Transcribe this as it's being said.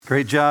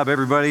Great job,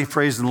 everybody.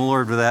 Praising the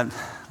Lord for that.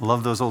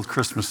 Love those old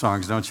Christmas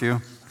songs, don't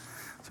you?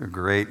 They're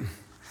great.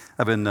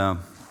 I've been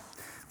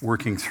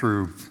working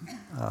through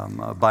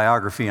a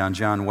biography on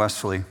John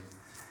Wesley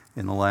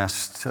in the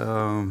last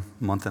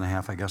month and a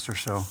half, I guess, or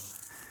so.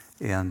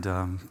 And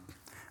I'm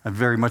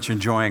very much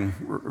enjoying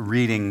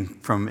reading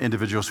from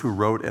individuals who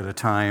wrote at a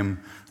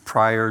time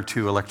prior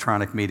to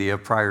electronic media,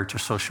 prior to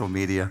social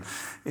media,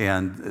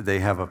 and they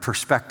have a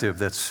perspective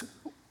that's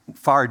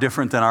far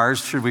different than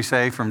ours, should we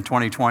say, from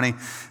 2020,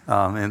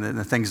 and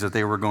the things that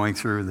they were going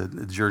through,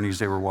 the journeys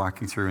they were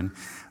walking through.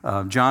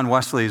 And John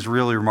Wesley is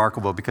really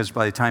remarkable because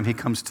by the time he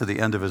comes to the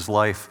end of his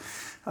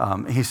life,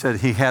 he said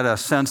he had a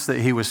sense that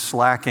he was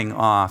slacking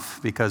off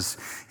because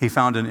he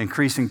found an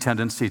increasing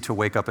tendency to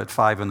wake up at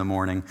 5 in the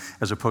morning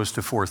as opposed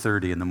to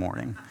 4:30 in the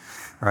morning.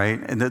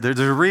 Right? And there's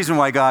a reason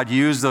why God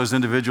used those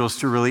individuals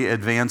to really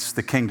advance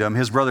the kingdom.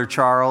 His brother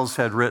Charles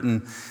had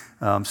written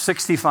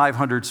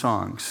 6,500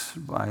 songs,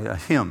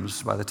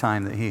 hymns by the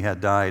time that he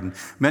had died. And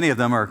many of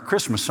them are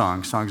Christmas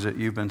songs that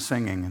you've been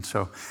singing. And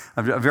so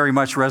I very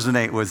much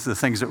resonate with the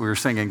things that we were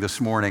singing this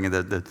morning, and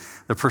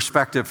the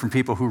perspective from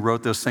people who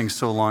wrote those things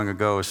so long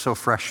ago is so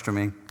fresh to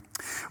me.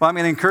 Well, I'm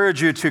going to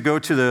encourage you to go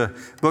to the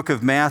book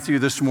of Matthew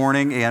this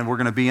morning, and we're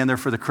going to be in there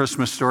for the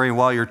Christmas story. And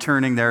while you're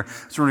turning there,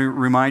 I just want to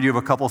remind you of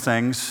a couple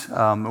things.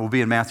 We'll be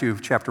in Matthew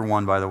chapter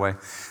 1, by the way.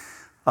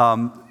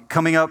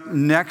 Coming up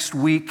next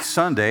week,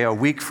 Sunday, a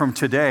week from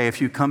today,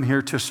 if you come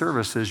here to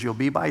services, you'll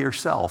be by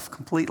yourself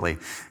completely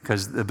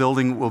because the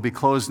building will be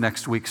closed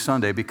next week,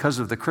 Sunday, because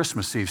of the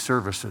Christmas Eve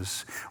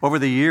services. Over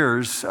the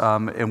years,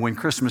 and when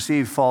Christmas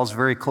Eve falls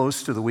very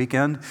close to the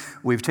weekend,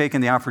 we've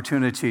taken the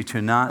opportunity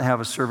to not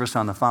have a service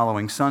on the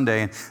following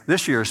Sunday. And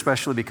this year,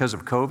 especially because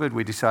of COVID,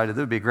 we decided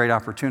there would be a great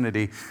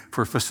opportunity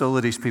for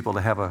facilities people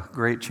to have a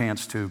great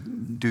chance to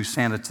do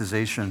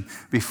sanitization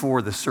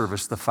before the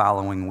service the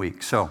following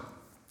week. So,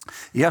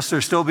 yes,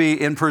 there'll still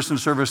be in-person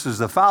services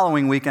the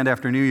following weekend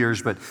after New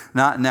Year's, but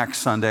not next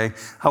Sunday.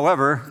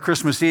 However,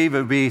 Christmas Eve, it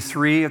would be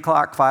 3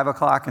 o'clock, 5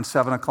 o'clock, and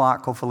 7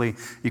 o'clock. Hopefully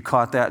you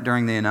caught that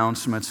during the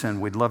announcements, and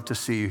we'd love to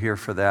see you here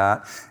for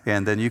that.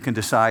 And then you can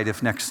decide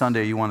if next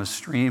Sunday you want to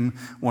stream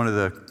one of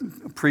the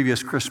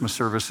previous Christmas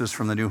services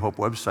from the New Hope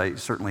website. You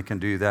certainly can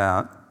do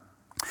that.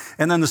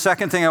 And then the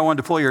second thing I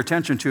wanted to pull your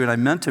attention to, and I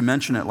meant to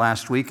mention it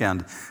last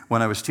weekend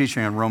when I was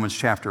teaching on Romans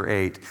chapter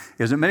 8,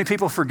 is that many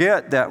people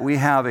forget that we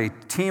have a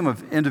team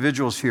of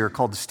individuals here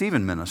called the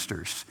Stephen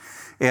Ministers.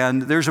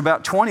 And there's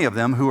about 20 of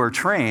them who are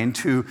trained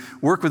to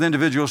work with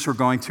individuals who are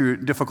going through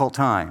difficult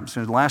times.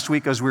 And last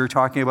week, as we were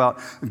talking about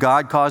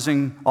God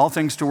causing all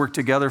things to work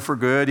together for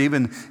good,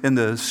 even in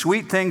the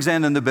sweet things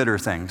and in the bitter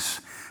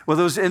things. Well,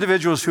 those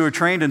individuals who are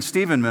trained in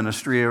Stephen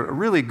ministry are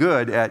really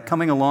good at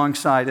coming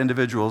alongside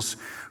individuals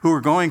who are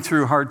going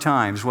through hard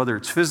times, whether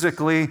it's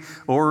physically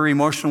or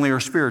emotionally or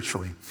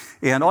spiritually.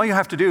 And all you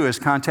have to do is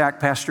contact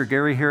Pastor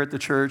Gary here at the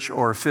church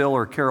or Phil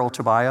or Carol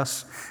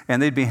Tobias,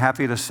 and they'd be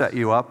happy to set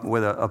you up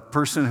with a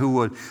person who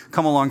would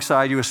come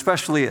alongside you,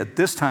 especially at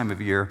this time of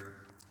year.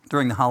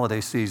 During the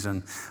holiday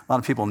season, a lot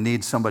of people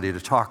need somebody to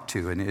talk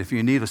to. And if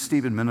you need a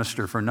Stephen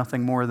minister for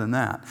nothing more than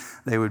that,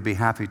 they would be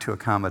happy to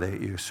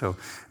accommodate you. So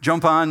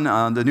jump on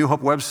the New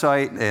Hope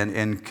website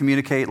and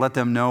communicate. Let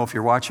them know if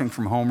you're watching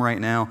from home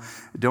right now.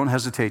 Don't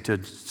hesitate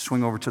to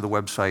swing over to the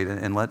website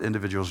and let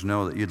individuals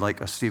know that you'd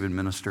like a Stephen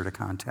minister to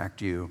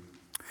contact you.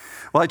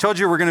 Well, I told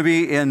you we're going to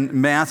be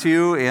in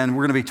Matthew, and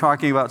we're going to be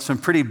talking about some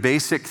pretty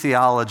basic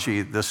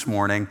theology this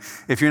morning.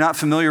 If you're not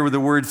familiar with the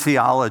word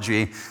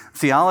theology,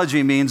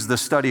 theology means the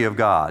study of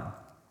God.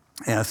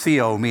 And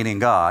theo meaning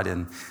God,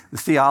 and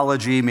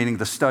theology meaning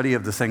the study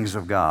of the things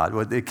of God.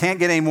 Well, it can't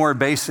get any more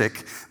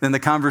basic than the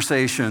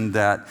conversation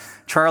that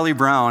Charlie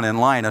Brown and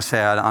Linus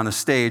had on a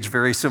stage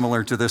very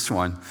similar to this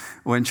one.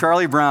 When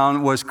Charlie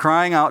Brown was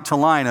crying out to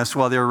Linus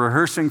while they were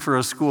rehearsing for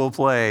a school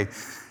play,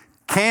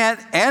 "Can't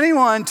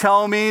anyone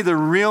tell me the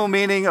real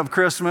meaning of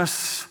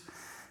Christmas?"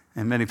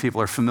 And many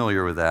people are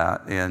familiar with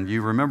that. And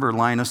you remember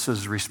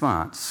Linus's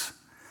response.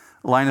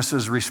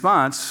 Linus's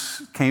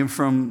response came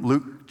from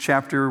Luke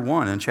chapter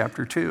 1 and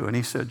chapter 2. And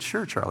he said,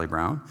 "Sure, Charlie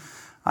Brown,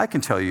 I can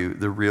tell you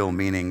the real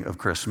meaning of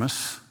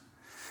Christmas."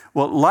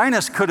 Well,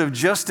 Linus could have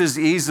just as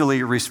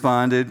easily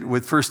responded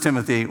with 1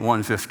 Timothy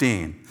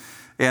 1:15.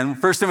 And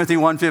 1 Timothy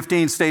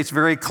 1:15 states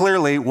very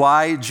clearly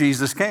why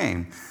Jesus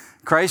came.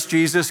 Christ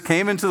Jesus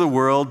came into the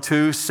world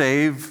to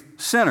save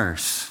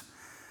sinners.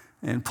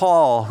 And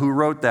Paul, who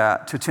wrote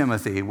that to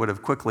Timothy, would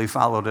have quickly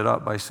followed it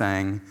up by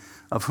saying,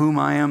 "Of whom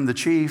I am the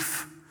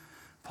chief."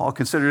 Paul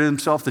considered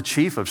himself the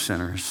chief of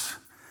sinners.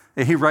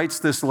 He writes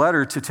this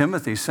letter to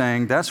Timothy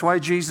saying, that's why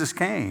Jesus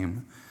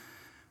came.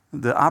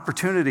 The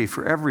opportunity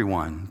for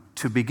everyone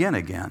to begin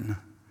again.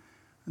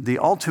 The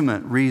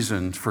ultimate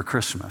reason for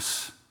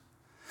Christmas.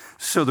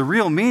 So the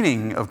real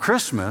meaning of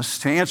Christmas,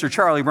 to answer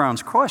Charlie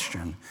Brown's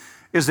question,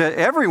 is that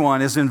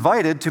everyone is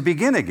invited to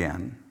begin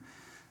again.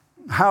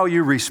 How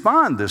you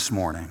respond this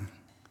morning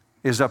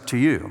is up to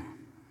you.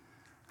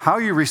 How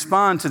you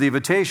respond to the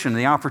invitation,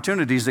 the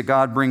opportunities that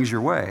God brings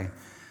your way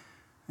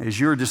is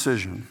your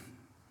decision.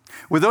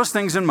 With those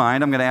things in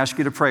mind, I'm going to ask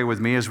you to pray with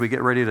me as we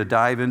get ready to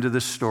dive into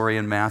this story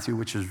in Matthew,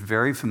 which is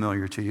very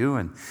familiar to you,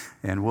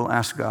 and we'll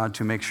ask God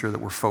to make sure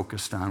that we're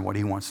focused on what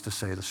he wants to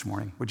say this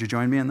morning. Would you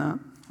join me in that?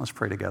 Let's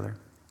pray together.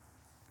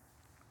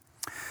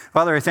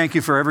 Father, I thank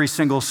you for every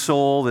single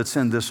soul that's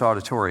in this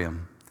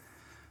auditorium.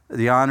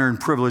 The honor and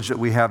privilege that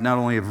we have not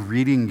only of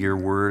reading your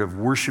word, of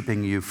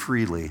worshiping you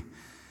freely.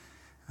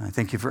 I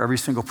thank you for every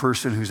single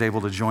person who's able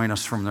to join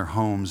us from their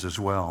homes as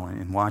well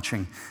and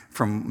watching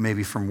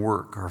maybe from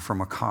work or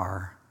from a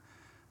car.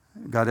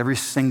 God, every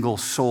single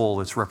soul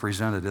that's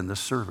represented in this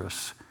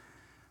service,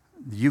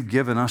 you've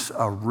given us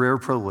a rare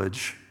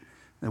privilege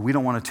that we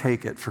don't want to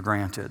take it for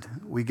granted.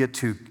 We get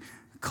to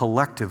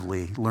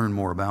collectively learn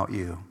more about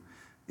you.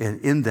 And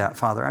in that,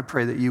 Father, I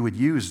pray that you would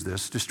use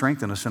this to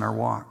strengthen us in our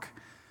walk.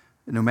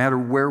 No matter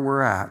where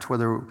we're at,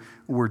 whether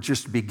we're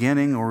just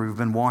beginning or we've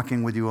been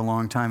walking with you a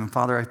long time. And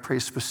Father, I pray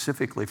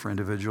specifically for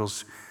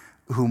individuals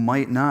who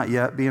might not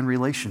yet be in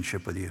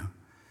relationship with you.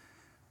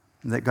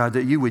 And that, God,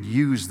 that you would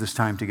use this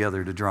time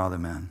together to draw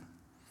them in.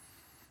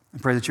 I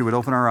pray that you would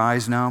open our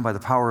eyes now by the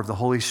power of the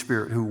Holy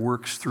Spirit who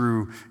works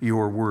through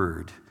your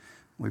word.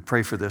 We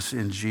pray for this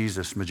in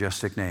Jesus'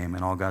 majestic name.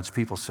 And all God's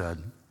people said,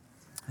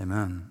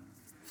 amen.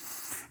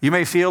 You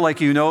may feel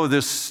like you know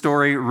this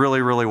story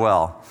really, really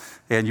well.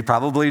 And you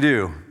probably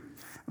do.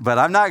 But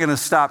I'm not going to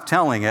stop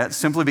telling it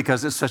simply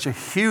because it's such a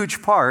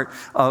huge part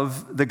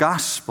of the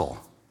gospel.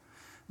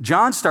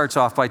 John starts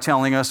off by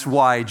telling us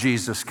why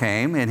Jesus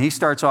came. And he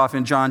starts off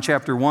in John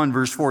chapter 1,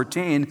 verse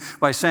 14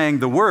 by saying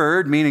the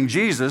Word, meaning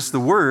Jesus, the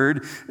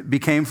Word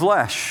became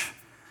flesh.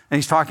 And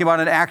he's talking about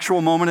an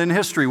actual moment in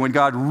history when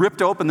God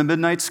ripped open the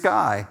midnight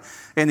sky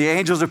and the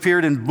angels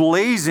appeared in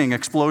blazing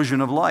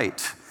explosion of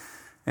light.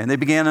 And they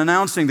began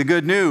announcing the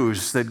good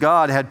news that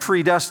God had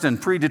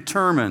predestined,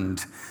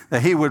 predetermined,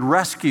 that he would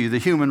rescue the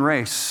human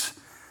race.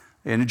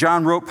 And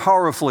John wrote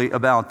powerfully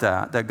about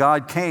that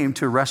God came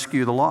to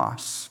rescue the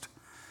lost,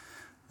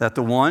 that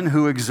the one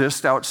who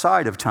exists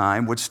outside of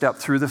time would step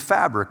through the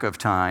fabric of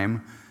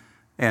time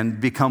and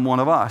become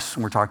one of us.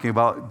 And we're talking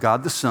about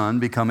God the Son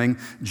becoming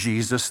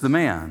Jesus the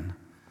man,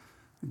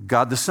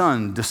 God the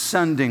Son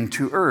descending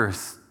to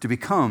earth to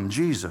become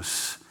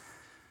Jesus.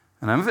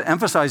 And I'm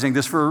emphasizing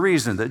this for a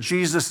reason, that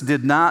Jesus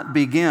did not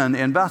begin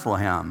in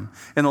Bethlehem.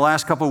 In the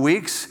last couple of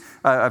weeks,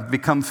 I've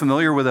become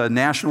familiar with a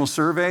national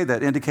survey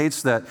that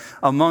indicates that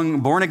among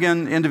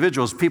born-again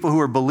individuals, people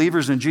who are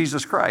believers in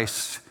Jesus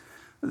Christ,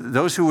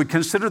 those who would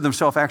consider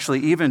themselves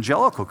actually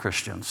evangelical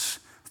Christians,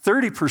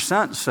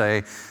 30%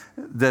 say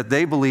that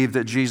they believe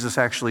that Jesus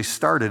actually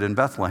started in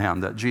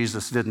Bethlehem, that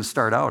Jesus didn't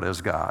start out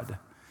as God.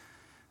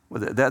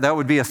 That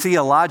would be a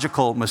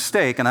theological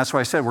mistake, and that's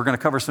why I said we're going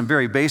to cover some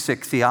very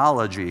basic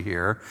theology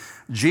here.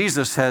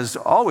 Jesus has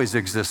always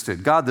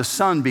existed. God the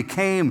Son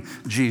became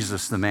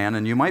Jesus the man,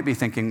 and you might be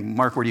thinking,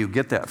 Mark, where do you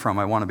get that from?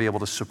 I want to be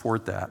able to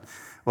support that.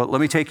 Well, let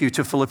me take you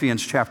to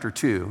Philippians chapter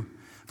 2.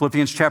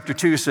 Philippians chapter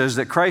 2 says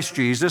that Christ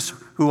Jesus,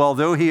 who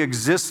although he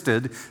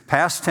existed,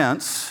 past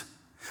tense,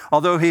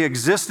 although he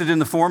existed in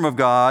the form of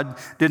God,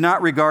 did not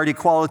regard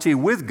equality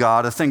with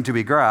God a thing to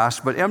be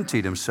grasped, but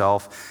emptied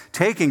himself,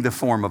 taking the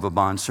form of a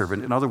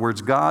bondservant. In other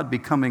words, God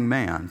becoming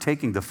man,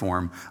 taking the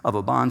form of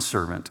a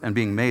bondservant and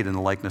being made in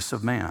the likeness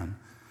of man.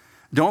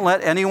 Don't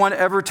let anyone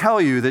ever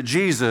tell you that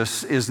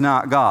Jesus is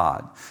not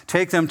God.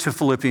 Take them to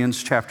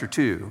Philippians chapter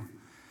 2.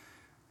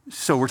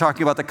 So we're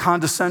talking about the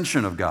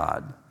condescension of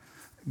God.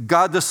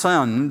 God the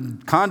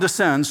Son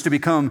condescends to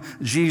become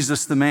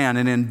Jesus the man,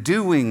 and in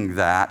doing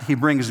that, he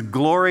brings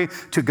glory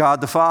to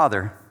God the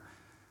Father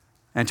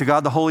and to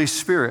God the Holy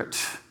Spirit,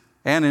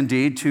 and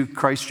indeed to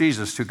Christ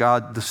Jesus, to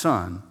God the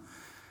Son.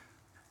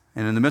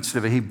 And in the midst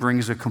of it, he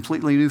brings a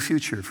completely new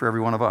future for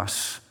every one of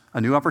us, a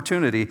new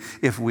opportunity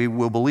if we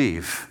will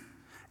believe.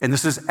 And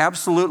this is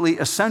absolutely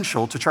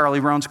essential to Charlie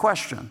Brown's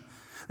question,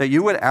 that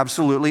you would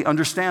absolutely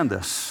understand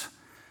this.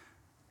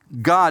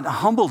 God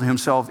humbled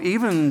himself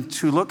even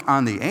to look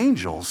on the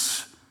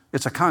angels.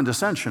 It's a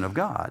condescension of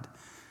God.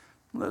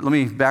 Let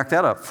me back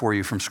that up for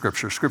you from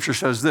Scripture. Scripture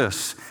says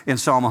this in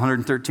Psalm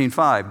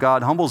 113:5.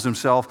 God humbles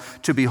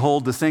himself to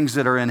behold the things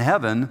that are in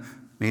heaven,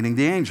 meaning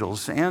the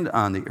angels, and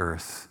on the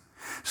earth.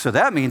 So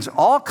that means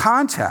all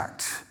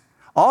contact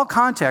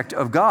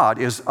of God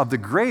is of the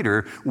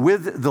greater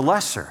with the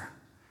lesser.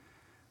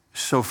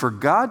 So for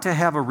God to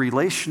have a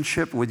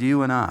relationship with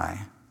you and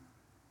I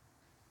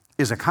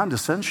is a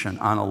condescension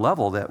on a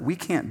level that we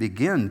can't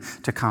begin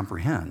to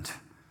comprehend.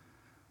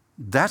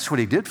 That's what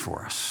he did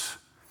for us.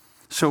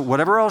 So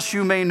whatever else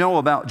you may know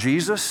about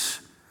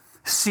Jesus,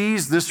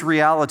 seize this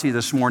reality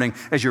this morning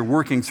as you're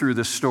working through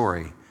this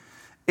story.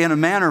 In a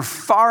manner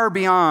far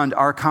beyond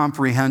our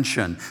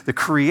comprehension, the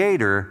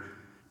Creator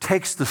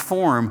takes the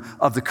form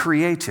of the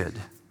created.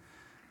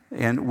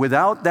 And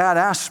without that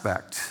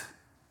aspect,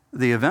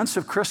 the events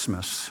of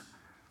Christmas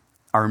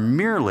are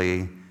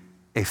merely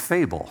a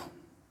fable.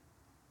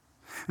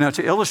 Now,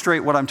 to illustrate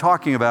what I'm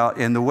talking about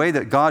in the way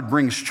that God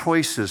brings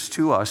choices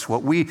to us,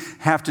 what we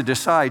have to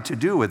decide to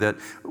do with it,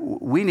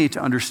 we need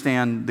to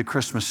understand the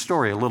Christmas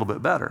story a little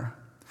bit better.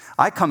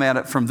 I come at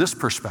it from this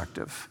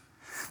perspective,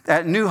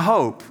 At New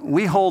Hope,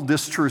 we hold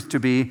this truth to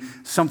be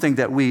something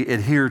that we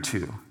adhere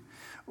to.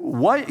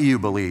 What you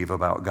believe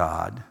about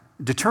God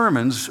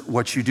determines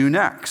what you do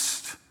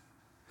next.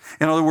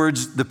 In other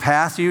words, the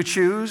path you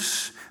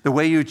choose, the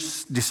way you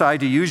decide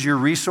to use your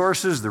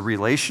resources, the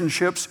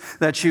relationships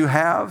that you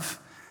have,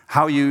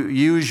 how you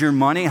use your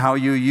money, how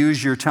you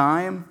use your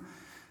time,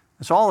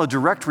 it's all a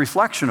direct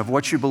reflection of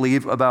what you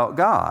believe about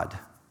God.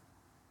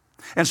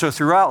 And so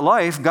throughout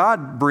life,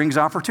 God brings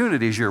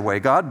opportunities your way.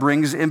 God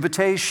brings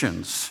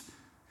invitations,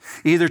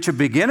 either to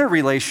begin a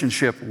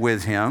relationship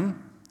with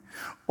Him,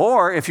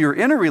 or if you're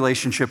in a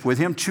relationship with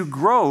Him, to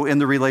grow in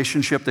the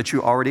relationship that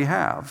you already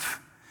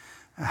have.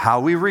 How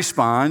we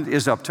respond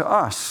is up to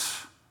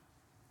us.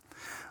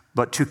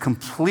 But to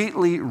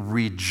completely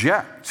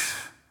reject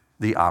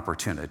the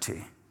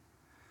opportunity,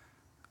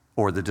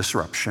 or the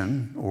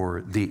disruption,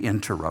 or the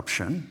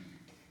interruption,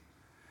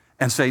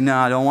 and say, no,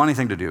 I don't want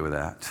anything to do with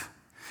that,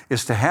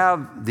 is to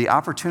have the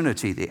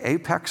opportunity, the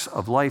apex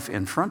of life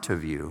in front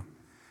of you,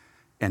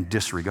 and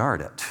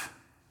disregard it.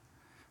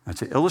 Now,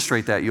 to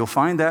illustrate that, you'll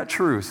find that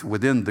truth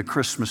within the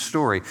Christmas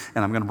story,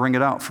 and I'm going to bring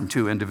it out from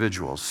two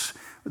individuals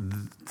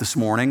this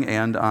morning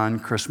and on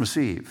Christmas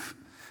Eve.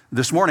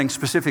 This morning,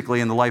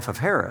 specifically in the life of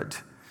Herod,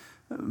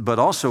 but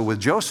also with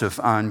Joseph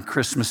on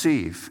Christmas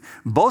Eve.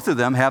 Both of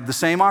them have the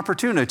same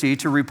opportunity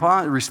to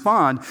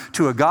respond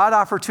to a God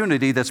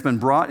opportunity that's been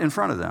brought in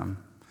front of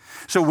them.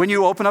 So when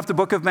you open up the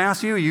book of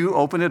Matthew, you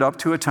open it up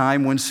to a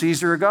time when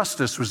Caesar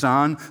Augustus was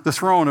on the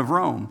throne of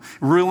Rome,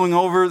 ruling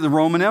over the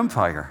Roman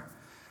Empire.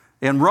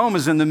 And Rome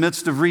is in the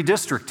midst of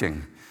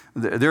redistricting.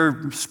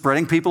 They're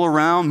spreading people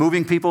around,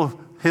 moving people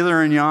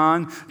hither and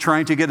yon,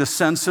 trying to get a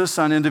census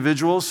on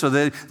individuals so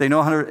that they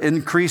know how to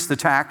increase the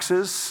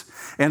taxes.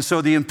 And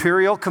so the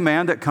imperial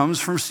command that comes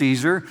from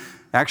Caesar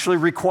actually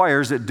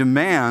requires, it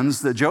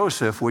demands that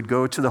Joseph would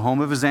go to the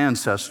home of his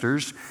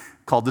ancestors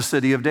called the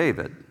city of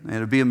David. And it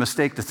would be a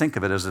mistake to think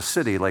of it as a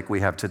city like we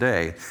have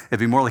today. It'd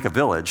be more like a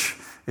village.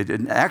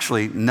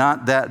 Actually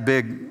not that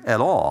big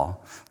at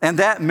all. And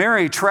that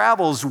Mary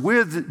travels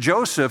with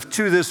Joseph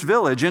to this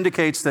village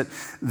indicates that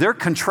they're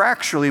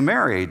contractually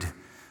married.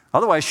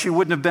 Otherwise, she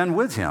wouldn't have been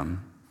with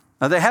him.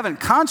 Now, they haven't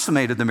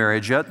consummated the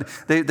marriage yet.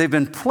 They've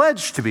been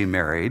pledged to be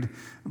married,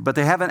 but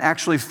they haven't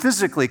actually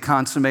physically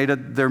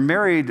consummated. They're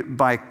married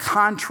by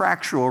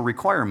contractual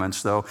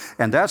requirements, though,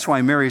 and that's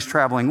why Mary's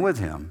traveling with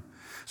him.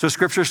 So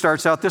Scripture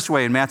starts out this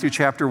way in Matthew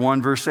chapter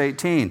 1, verse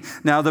 18.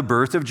 Now, the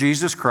birth of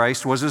Jesus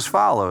Christ was as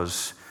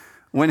follows.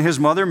 When his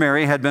mother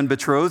Mary had been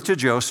betrothed to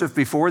Joseph,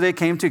 before they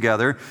came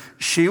together,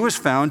 she was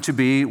found to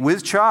be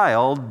with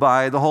child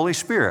by the Holy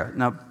Spirit.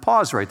 Now,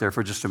 pause right there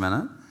for just a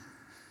minute.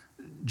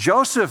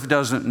 Joseph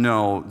doesn't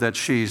know that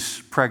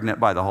she's pregnant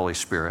by the Holy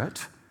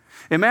Spirit.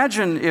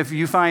 Imagine if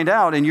you find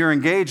out and you're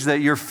engaged that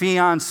your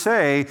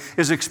fiancé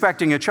is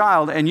expecting a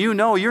child and you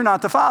know you're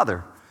not the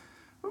father.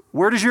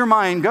 Where does your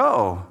mind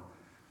go?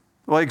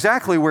 Well,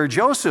 exactly where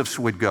Joseph's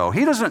would go.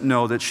 He doesn't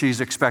know that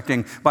she's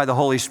expecting by the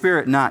Holy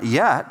Spirit, not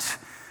yet.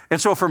 And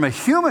so from a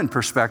human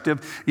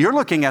perspective, you're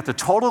looking at the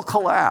total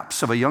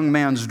collapse of a young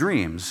man's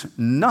dreams.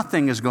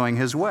 Nothing is going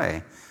his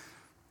way.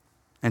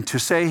 And to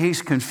say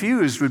he's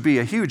confused would be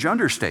a huge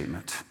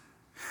understatement.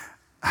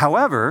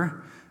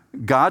 However,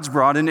 God's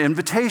brought an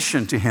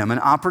invitation to him, an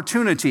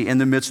opportunity in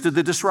the midst of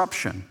the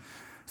disruption.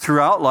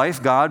 Throughout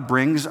life, God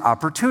brings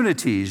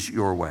opportunities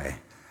your way,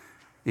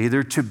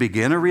 either to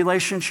begin a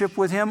relationship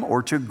with him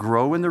or to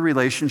grow in the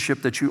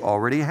relationship that you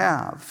already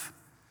have.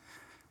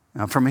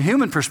 Now, from a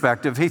human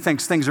perspective, he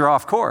thinks things are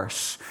off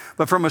course.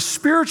 But from a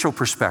spiritual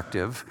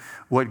perspective,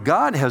 what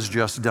God has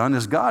just done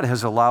is God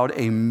has allowed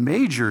a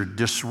major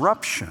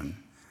disruption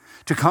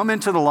to come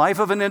into the life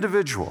of an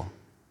individual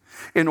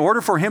in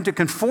order for him to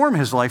conform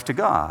his life to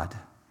God.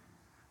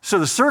 So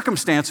the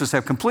circumstances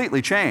have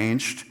completely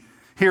changed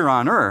here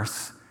on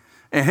earth.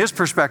 And his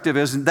perspective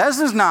is, this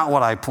is not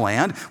what I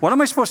planned. What am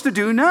I supposed to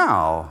do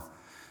now?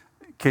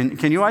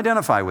 Can you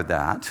identify with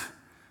that?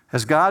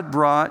 Has God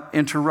brought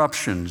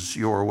interruptions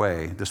your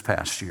way this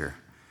past year?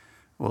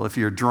 Well, if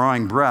you're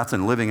drawing breath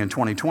and living in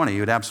 2020,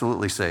 you'd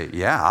absolutely say,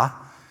 yeah.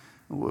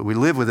 We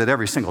live with it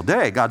every single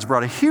day. God's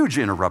brought a huge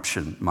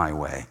interruption my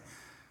way.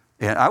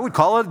 And I would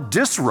call it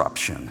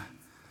disruption.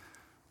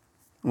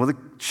 Well, the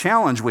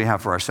challenge we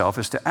have for ourselves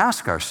is to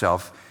ask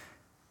ourselves,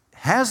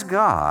 has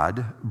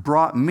God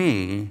brought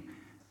me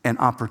an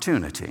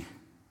opportunity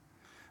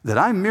that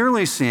I'm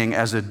merely seeing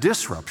as a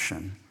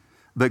disruption,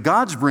 but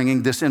God's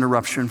bringing this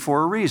interruption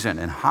for a reason,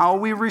 and how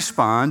we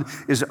respond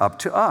is up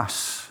to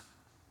us.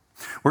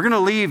 We're going to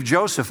leave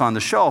Joseph on the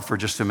shelf for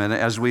just a minute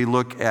as we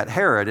look at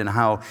Herod and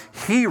how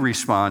he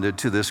responded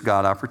to this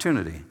God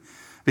opportunity.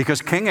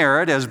 Because King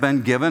Herod has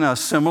been given a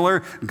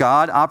similar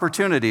God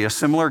opportunity, a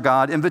similar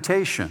God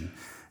invitation,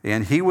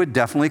 and he would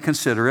definitely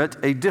consider it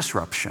a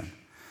disruption.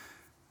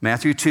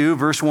 Matthew 2,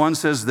 verse 1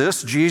 says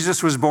this,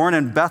 Jesus was born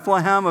in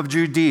Bethlehem of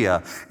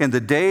Judea in the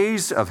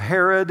days of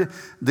Herod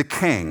the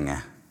king.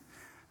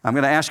 I'm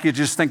going to ask you to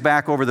just think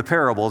back over the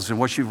parables and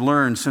what you've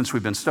learned since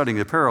we've been studying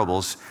the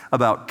parables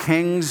about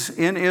kings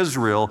in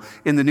Israel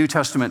in the New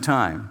Testament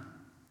time.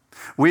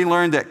 We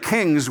learned that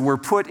kings were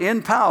put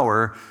in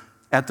power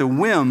at the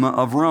whim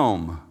of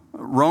Rome.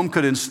 Rome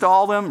could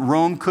install them,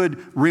 Rome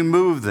could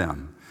remove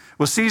them.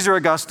 Well, Caesar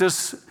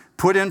Augustus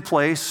put in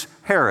place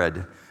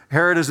Herod.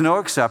 Herod is no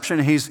exception.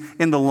 He's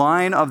in the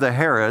line of the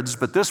Herods,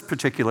 but this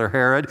particular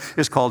Herod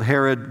is called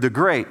Herod the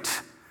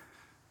Great.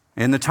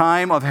 In the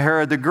time of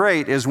Herod the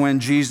Great is when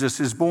Jesus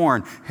is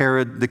born,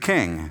 Herod the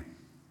King.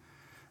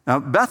 Now,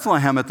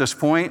 Bethlehem at this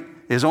point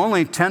is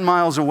only 10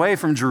 miles away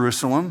from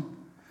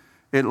Jerusalem.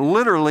 It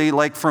literally,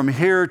 like from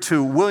here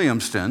to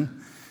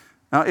Williamston.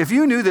 Now, if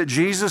you knew that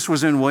Jesus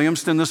was in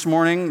Williamston this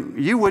morning,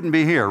 you wouldn't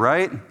be here,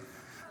 right?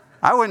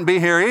 I wouldn't be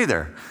here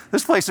either.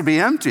 This place would be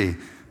empty.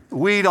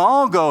 We'd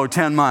all go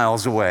 10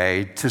 miles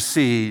away to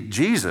see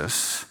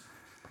Jesus.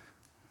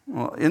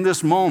 Well, in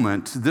this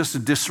moment, this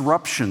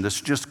disruption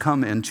that's just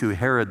come into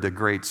Herod the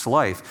Great's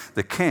life,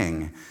 the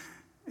king,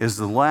 is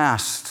the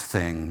last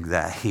thing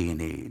that he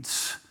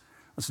needs.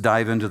 Let's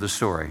dive into the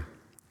story.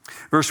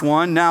 Verse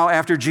 1, now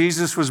after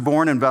Jesus was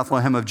born in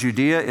Bethlehem of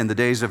Judea in the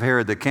days of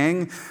Herod the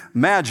king,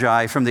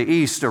 Magi from the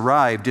east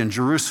arrived in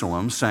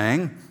Jerusalem,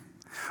 saying,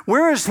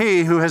 where is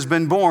he who has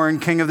been born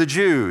King of the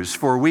Jews?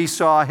 For we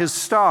saw his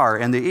star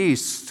in the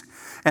east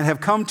and have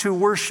come to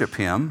worship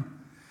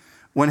him.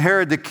 When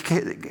Herod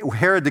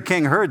the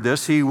king heard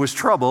this, he was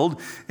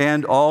troubled,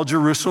 and all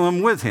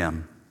Jerusalem with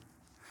him.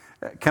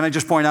 Can I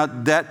just point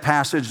out that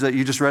passage that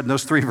you just read in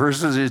those 3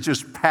 verses is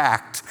just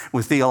packed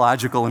with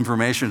theological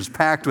information. It's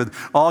packed with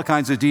all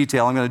kinds of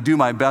detail. I'm going to do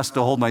my best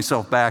to hold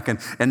myself back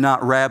and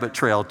not rabbit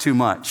trail too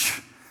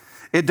much.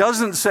 It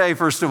doesn't say,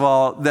 first of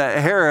all, that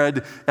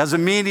Herod, as a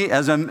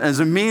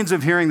means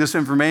of hearing this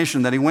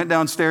information, that he went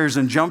downstairs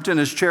and jumped in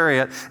his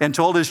chariot and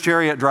told his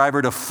chariot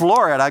driver to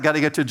floor it, I got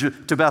to get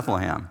to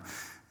Bethlehem.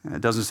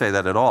 It doesn't say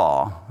that at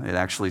all. It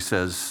actually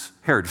says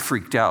Herod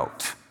freaked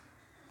out.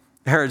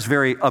 Herod's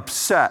very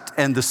upset,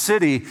 and the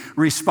city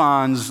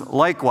responds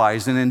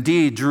likewise. And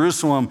indeed,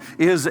 Jerusalem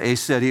is a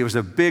city. It was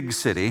a big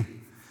city,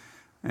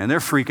 and they're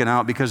freaking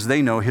out because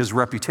they know his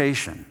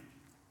reputation.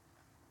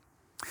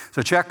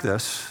 So check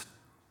this.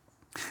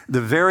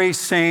 The very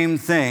same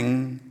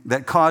thing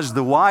that caused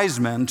the wise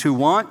men to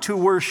want to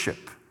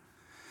worship,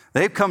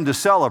 they've come to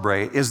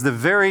celebrate, is the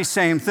very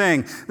same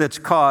thing that's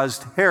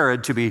caused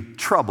Herod to be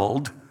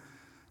troubled,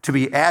 to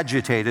be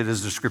agitated,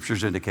 as the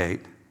scriptures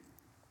indicate.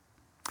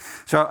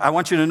 So I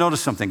want you to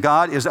notice something.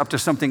 God is up to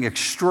something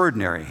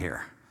extraordinary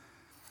here.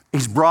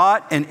 He's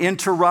brought an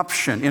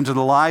interruption into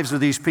the lives of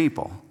these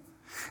people.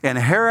 And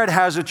Herod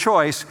has a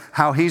choice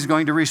how he's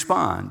going to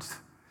respond.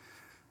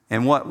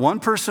 And what one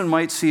person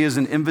might see as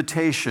an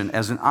invitation,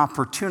 as an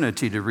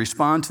opportunity to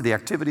respond to the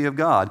activity of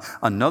God,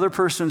 another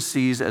person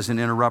sees as an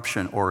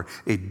interruption or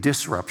a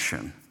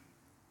disruption.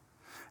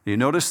 You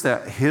notice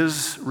that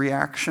his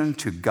reaction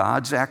to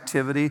God's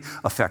activity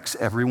affects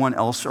everyone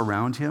else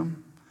around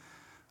him?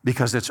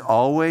 Because it's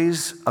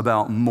always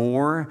about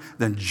more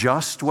than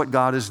just what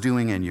God is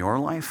doing in your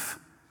life.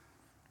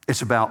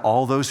 It's about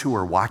all those who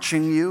are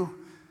watching you.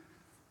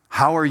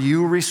 How are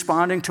you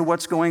responding to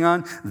what's going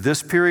on?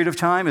 This period of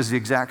time is the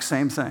exact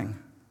same thing.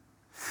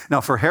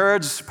 Now, for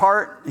Herod's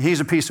part, he's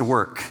a piece of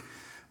work.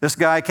 This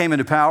guy came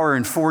into power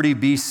in 40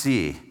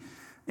 BC.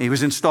 He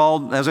was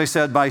installed, as I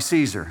said, by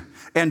Caesar.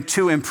 And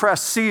to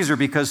impress Caesar,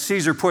 because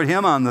Caesar put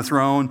him on the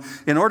throne,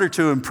 in order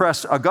to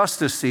impress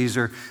Augustus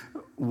Caesar,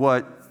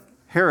 what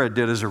Herod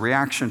did as a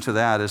reaction to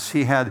that is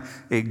he had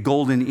a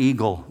golden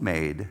eagle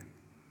made.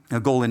 A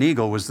golden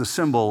eagle was the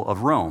symbol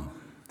of Rome.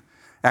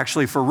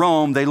 Actually, for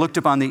Rome, they looked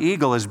upon the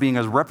eagle as being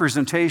a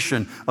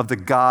representation of the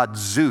god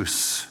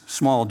Zeus,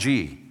 small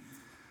g.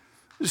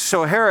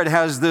 So Herod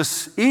has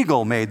this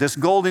eagle made, this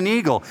golden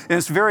eagle, and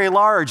it's very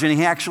large, and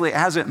he actually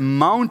has it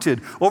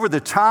mounted over the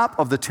top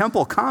of the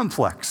temple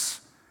complex,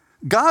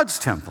 God's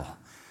temple.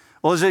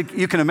 Well, as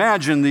you can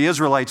imagine, the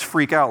Israelites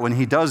freak out when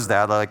he does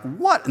that. They're like,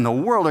 what in the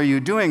world are you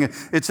doing?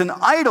 It's an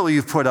idol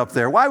you've put up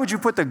there. Why would you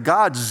put the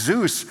god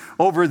Zeus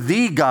over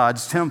the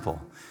God's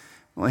temple?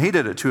 Well, he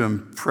did it to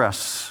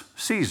impress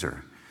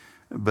Caesar.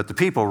 But the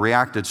people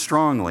reacted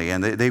strongly,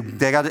 and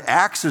they got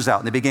axes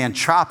out, and they began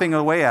chopping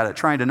away at it,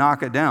 trying to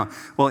knock it down.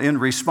 Well, in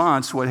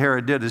response, what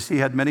Herod did is he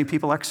had many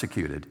people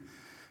executed.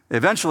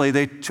 Eventually,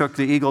 they took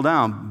the eagle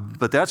down,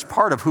 but that's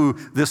part of who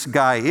this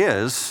guy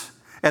is.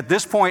 At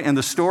this point in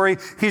the story,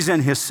 he's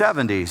in his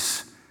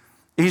 70s.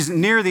 He's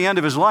near the end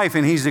of his life,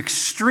 and he's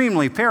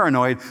extremely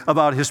paranoid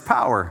about his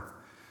power.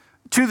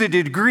 To the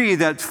degree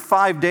that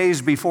 5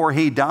 days before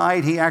he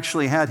died, he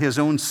actually had his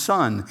own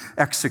son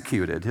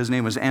executed. His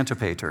name was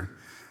Antipater,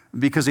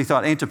 because he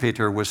thought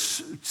Antipater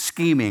was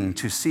scheming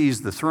to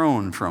seize the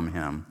throne from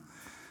him.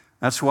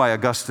 That's why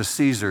Augustus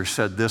Caesar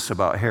said this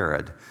about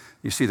Herod.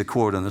 You see the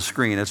quote on the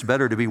screen. It's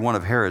better to be one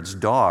of Herod's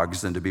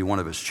dogs than to be one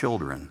of his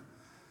children.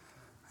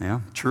 Yeah,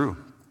 true.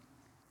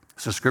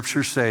 So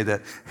scriptures say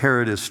that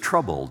Herod is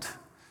troubled,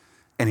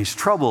 and he's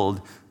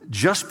troubled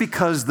just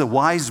because the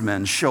wise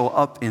men show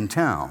up in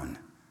town.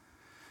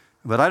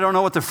 But I don't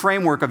know what the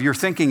framework of your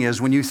thinking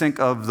is when you think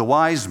of the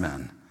wise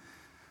men.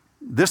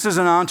 This is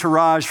an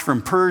entourage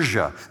from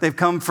Persia. They've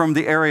come from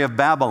the area of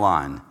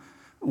Babylon.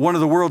 one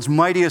of the world's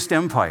mightiest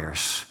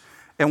empires.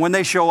 And when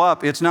they show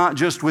up, it's not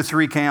just with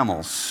 3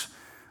 camels.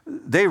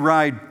 They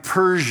ride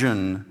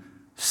Persian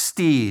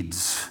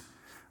steeds.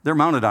 They're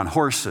mounted on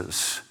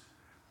horses.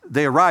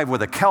 They arrive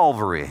with a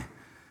cavalry.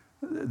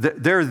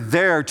 They're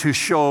there to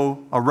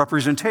show a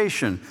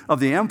representation of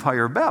the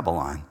empire of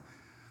Babylon.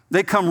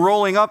 They come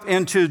rolling up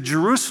into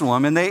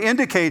Jerusalem, and they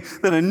indicate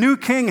that a new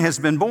king has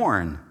been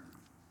born.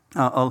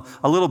 A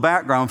little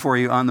background for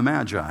you on the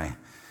Magi.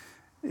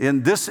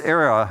 In this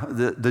era,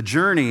 the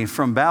journey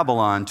from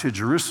Babylon to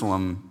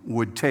Jerusalem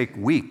would take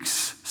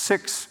weeks,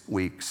 6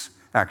 weeks,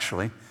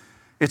 actually.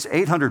 It's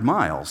 800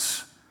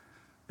 miles.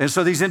 And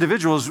so these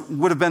individuals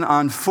would have been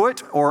on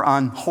foot or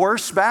on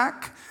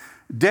horseback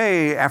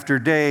day after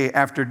day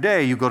after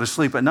day. You go to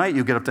sleep at night,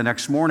 you get up the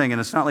next morning,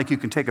 and it's not like you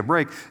can take a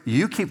break.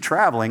 You keep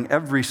traveling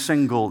every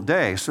single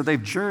day. So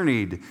they've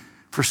journeyed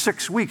for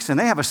 6 weeks, and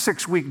they have a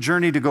 6-week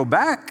journey to go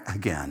back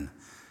again.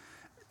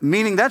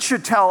 Meaning that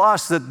should tell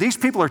us that these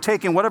people are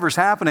taking whatever's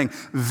happening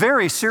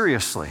very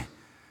seriously.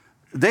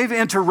 They've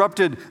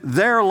interrupted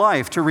their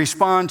life to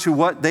respond to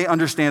what they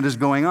understand is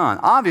going on.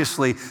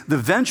 Obviously, the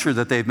venture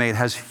that they've made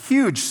has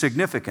huge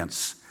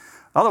significance.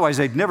 Otherwise,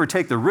 they'd never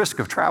take the risk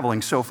of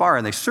traveling so far,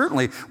 and they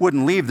certainly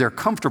wouldn't leave their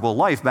comfortable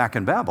life back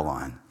in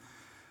Babylon.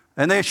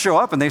 And they show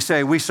up and they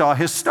say, "We saw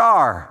his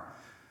star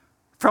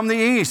from the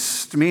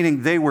east,"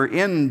 meaning they were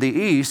in the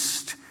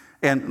east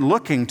and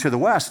looking to the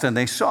west, and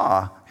they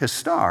saw his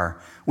star.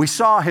 "We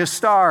saw his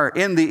star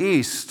in the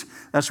east."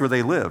 That's where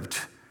they lived.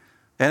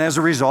 And as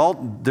a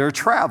result, they're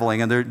traveling,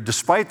 and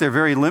despite their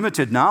very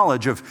limited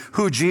knowledge of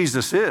who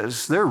Jesus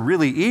is, they're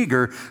really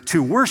eager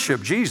to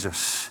worship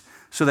Jesus.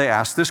 So they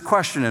ask this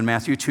question in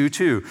Matthew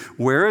 2:2,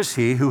 "Where is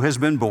he who has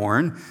been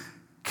born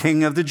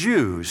King of the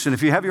Jews?" And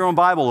if you have your own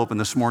Bible open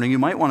this morning, you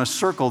might want to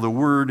circle the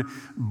word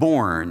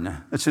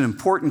born. It's an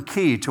important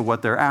key to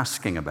what they're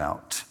asking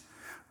about.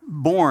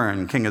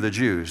 Born King of the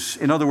Jews.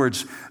 In other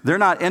words, they're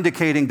not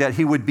indicating that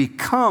he would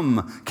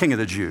become King of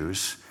the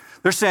Jews.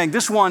 They're saying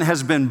this one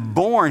has been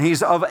born.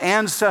 He's of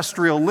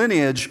ancestral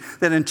lineage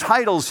that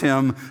entitles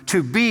him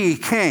to be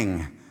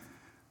king.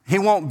 He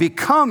won't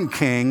become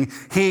king.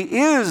 He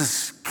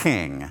is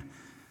king.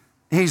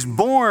 He's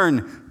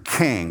born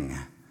king.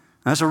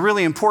 That's a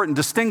really important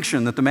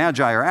distinction that the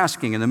Magi are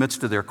asking in the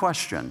midst of their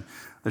question.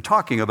 They're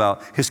talking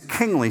about his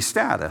kingly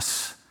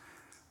status.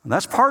 And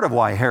that's part of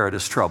why Herod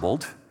is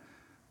troubled.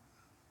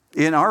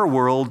 In our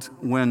world,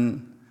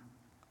 when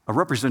a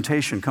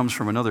representation comes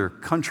from another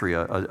country,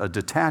 a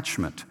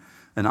detachment,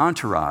 an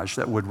entourage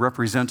that would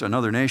represent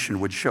another nation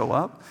would show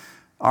up,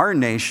 our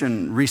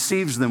nation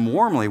receives them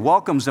warmly,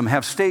 welcomes them,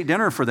 have state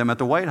dinner for them at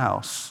the White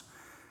House.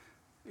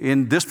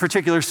 In this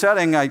particular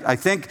setting, I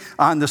think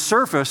on the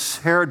surface,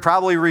 Herod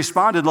probably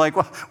responded like,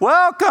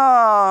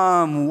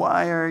 "Welcome!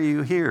 Why are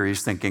you here?"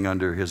 He's thinking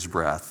under his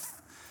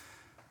breath.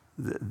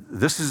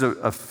 This is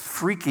a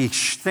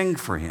freakish thing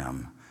for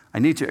him. I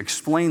need to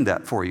explain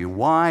that for you,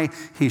 why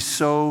he's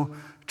so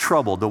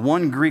troubled. The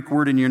one Greek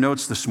word in your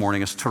notes this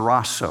morning is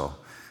tarasso.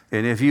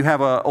 And if you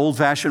have an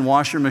old-fashioned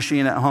washing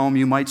machine at home,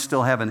 you might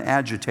still have an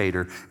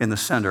agitator in the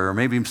center, or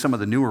maybe some of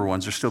the newer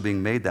ones are still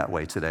being made that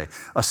way today.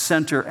 A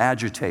center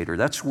agitator,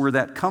 that's where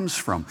that comes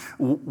from.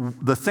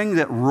 The thing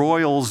that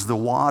roils the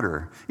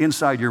water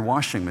inside your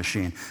washing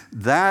machine,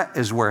 that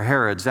is where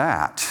Herod's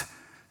at.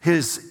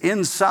 His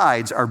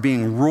insides are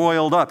being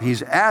roiled up.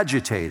 He's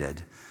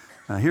agitated.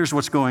 Now, here's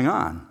what's going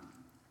on.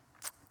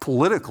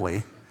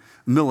 Politically,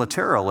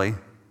 militarily,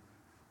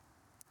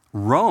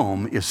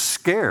 Rome is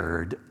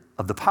scared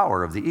of the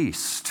power of the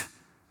East.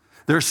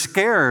 They're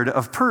scared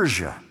of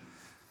Persia.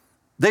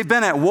 They've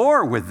been at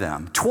war with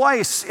them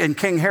twice in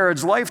King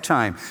Herod's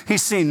lifetime.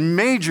 He's seen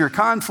major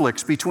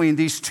conflicts between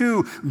these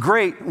two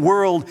great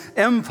world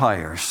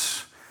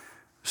empires.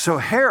 So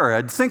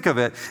Herod, think of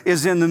it,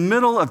 is in the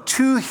middle of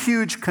two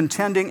huge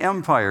contending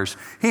empires.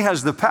 He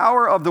has the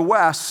power of the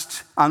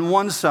West on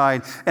one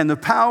side and the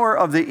power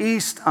of the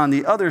East on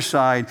the other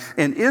side,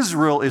 and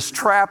Israel is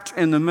trapped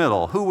in the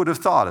middle. Who would have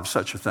thought of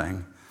such a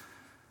thing?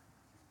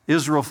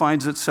 Israel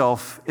finds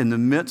itself in the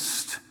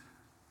midst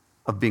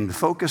of being the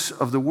focus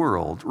of the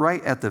world,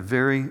 right at the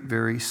very,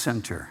 very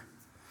center.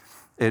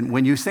 And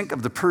when you think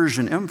of the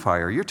Persian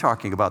Empire, you're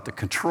talking about the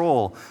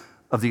control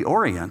of the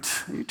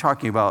Orient. You're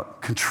talking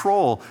about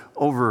control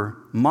over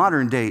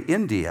modern-day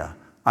India,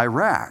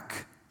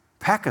 Iraq,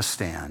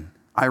 Pakistan,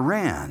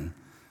 Iran.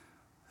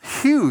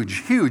 Huge,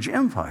 huge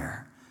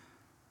empire.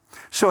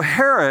 So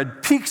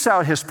Herod peeks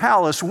out his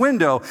palace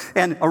window,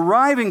 and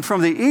arriving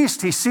from the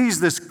east, he sees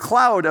this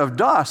cloud of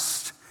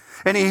dust,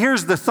 and he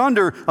hears the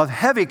thunder of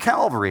heavy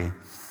cavalry.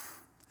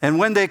 And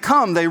when they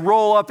come, they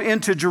roll up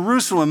into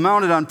Jerusalem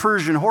mounted on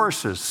Persian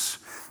horses,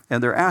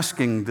 and they're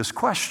asking this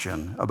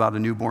question about a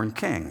newborn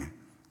king.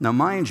 Now,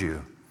 mind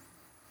you,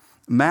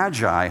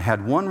 Magi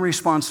had one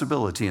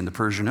responsibility in the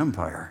Persian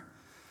Empire,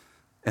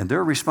 and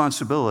their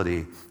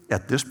responsibility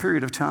at this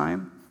period of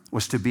time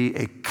was to be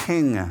a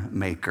king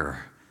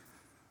maker.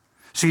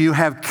 So you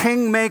have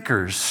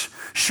kingmakers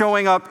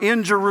showing up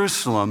in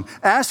Jerusalem,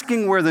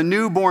 asking where the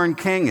newborn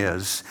king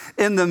is,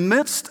 in the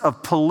midst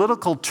of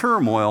political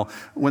turmoil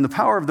when the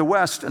power of the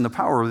West and the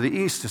power of the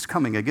East is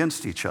coming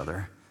against each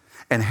other.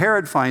 And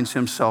Herod finds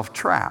himself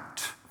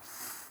trapped.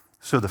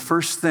 So the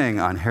first thing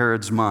on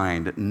Herod's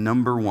mind,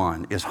 number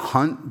one, is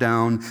hunt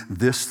down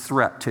this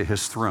threat to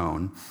his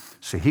throne.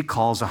 So he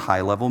calls a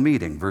high-level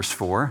meeting. Verse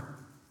 4,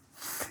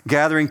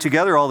 gathering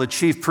together all the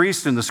chief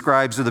priests and the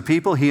scribes of the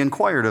people, he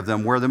inquired of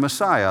them where the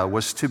Messiah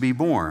was to be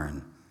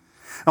born.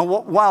 Now,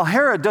 while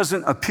Herod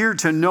doesn't appear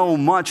to know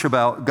much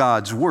about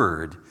God's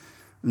word,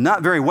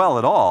 not very well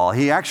at all,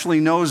 he actually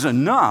knows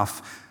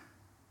enough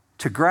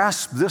to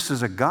grasp this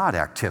as a God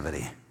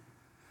activity.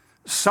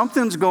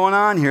 Something's going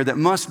on here that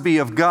must be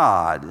of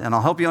God, and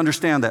I'll help you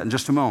understand that in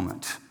just a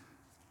moment.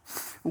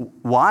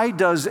 Why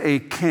does a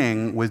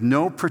king with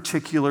no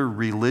particular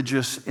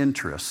religious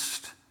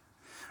interest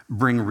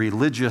bring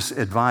religious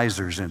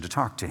advisors in to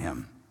talk to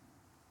him?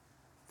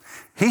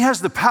 He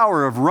has the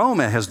power of Rome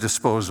at his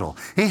disposal.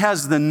 He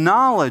has the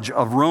knowledge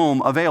of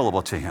Rome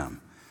available to him.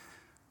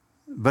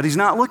 But he's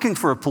not looking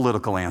for a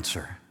political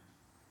answer.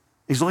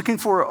 He's looking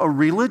for a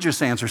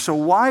religious answer. So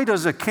why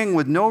does a king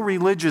with no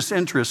religious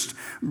interest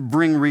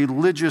bring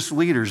religious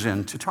leaders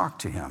in to talk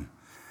to him?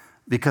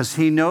 Because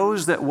he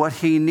knows that what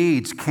he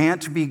needs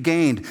can't be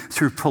gained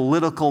through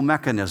political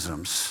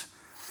mechanisms.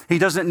 He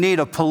doesn't need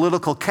a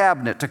political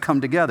cabinet to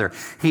come together.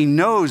 He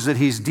knows that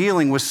he's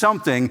dealing with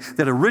something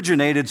that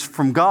originated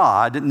from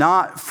God,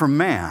 not from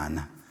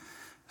man.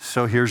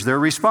 So here's their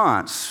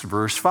response.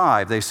 Verse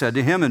 5, they said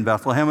to him in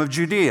Bethlehem of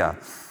Judea,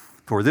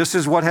 for this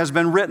is what has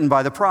been written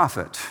by the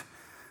prophet.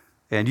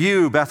 And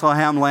you,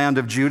 Bethlehem, land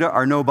of Judah,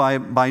 are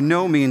by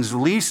no means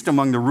least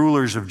among the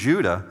rulers of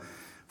Judah,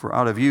 for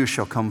out of you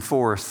shall come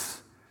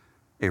forth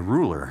a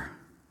ruler.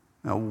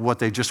 Now, what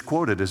they just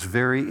quoted is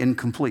very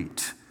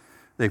incomplete.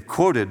 They've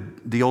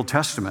quoted the Old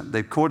Testament.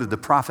 They've quoted the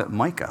prophet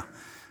Micah,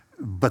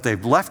 but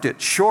they've left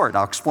it short.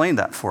 I'll explain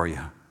that for you.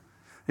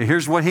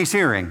 Here's what he's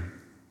hearing.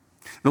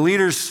 The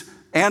leaders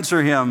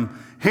answer him,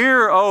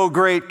 hear, O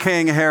great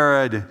King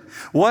Herod,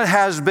 what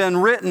has been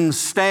written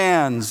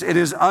stands. It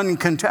is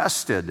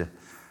uncontested.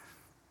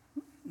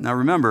 Now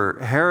remember,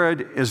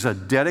 Herod is a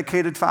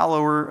dedicated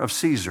follower of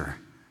Caesar.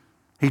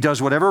 He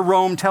does whatever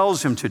Rome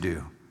tells him to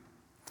do.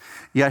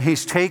 Yet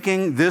he's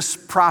taking this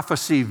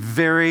prophecy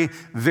very,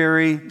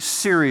 very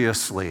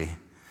seriously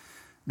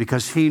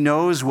because he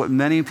knows what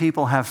many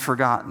people have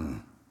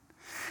forgotten.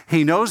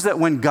 He knows that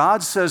when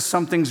God says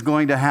something's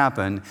going to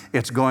happen,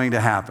 it's going to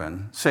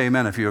happen. Say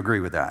amen if you agree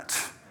with that.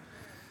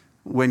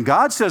 When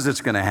God says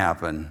it's going to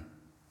happen,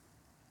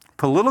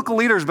 political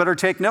leaders better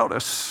take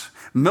notice.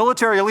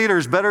 Military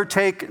leaders better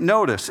take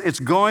notice. It's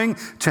going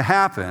to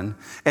happen.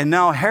 And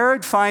now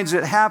Herod finds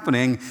it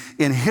happening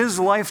in his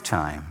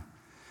lifetime.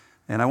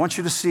 And I want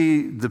you to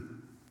see the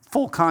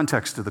full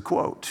context of the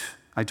quote.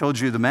 I told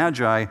you the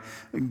Magi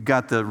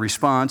got the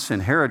response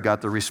and Herod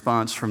got the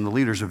response from the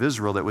leaders of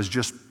Israel that was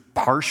just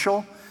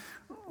partial.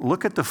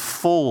 Look at the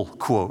full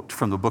quote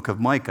from the book of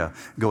Micah,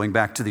 going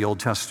back to the Old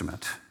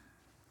Testament.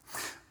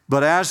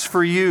 But as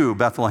for you,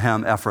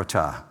 Bethlehem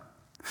Ephratah,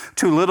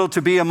 too little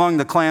to be among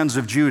the clans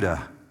of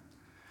Judah,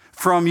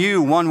 from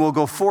you one will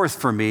go forth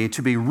for me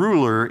to be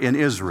ruler in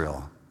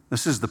Israel.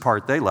 This is the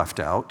part they left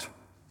out.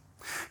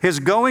 His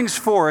goings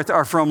forth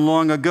are from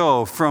long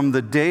ago, from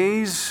the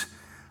days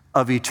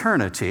of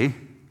eternity.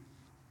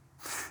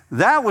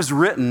 That was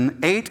written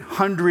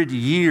 800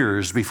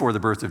 years before the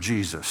birth of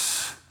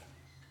Jesus.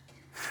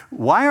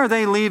 Why are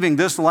they leaving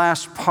this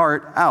last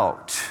part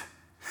out?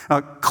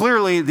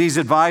 Clearly, these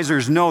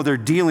advisors know they're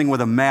dealing with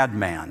a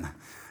madman.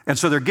 And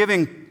so they're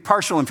giving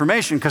partial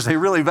information because they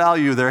really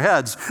value their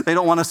heads. They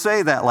don't want to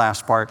say that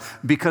last part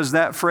because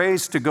that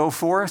phrase, to go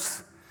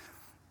forth,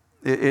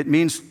 it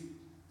means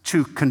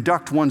to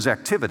conduct one's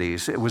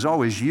activities. It was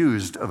always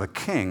used of a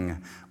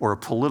king or a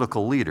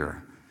political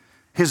leader.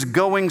 His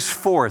goings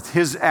forth,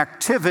 his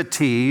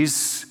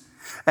activities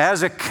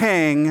as a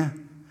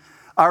king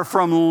are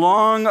from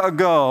long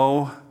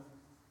ago,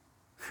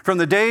 from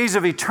the days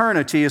of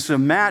eternity. It's a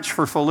match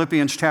for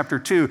Philippians chapter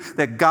 2,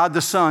 that God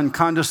the Son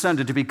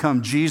condescended to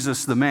become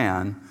Jesus the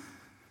man.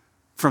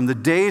 From the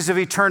days of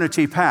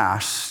eternity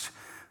past,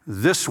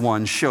 this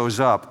one shows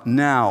up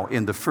now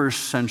in the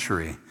first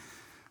century.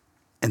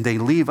 And they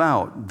leave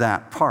out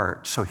that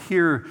part. So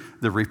hear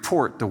the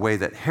report the way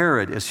that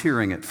Herod is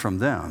hearing it from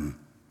them.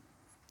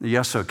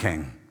 Yes, O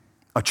king,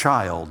 a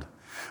child,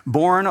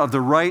 born of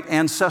the right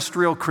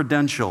ancestral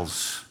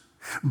credentials,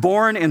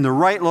 born in the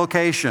right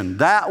location.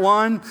 That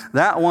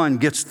one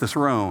gets the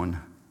throne.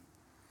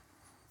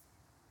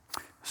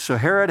 So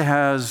Herod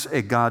has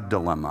a God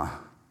dilemma.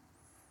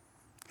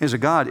 He has a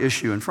God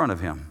issue in front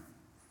of him.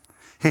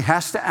 He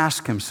has to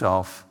ask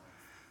himself,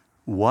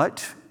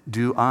 what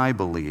do I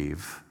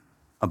believe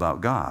about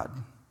God?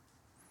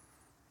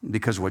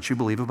 Because what you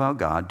believe about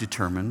God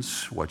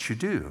determines what you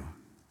do.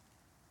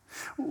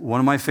 One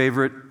of my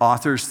favorite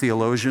authors,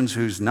 theologians,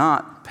 who's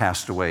not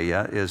passed away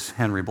yet is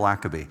Henry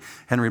Blackaby.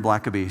 Henry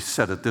Blackaby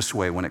said it this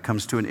way when it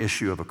comes to an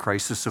issue of a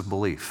crisis of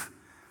belief.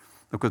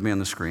 Look with me on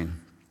the screen.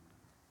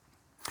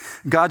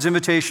 God's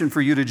invitation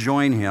for you to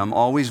join him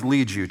always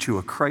leads you to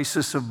a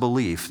crisis of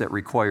belief that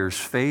requires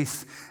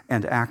faith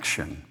and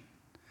action.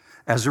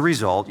 As a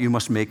result, you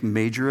must make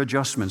major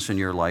adjustments in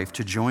your life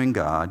to join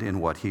God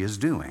in what he is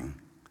doing.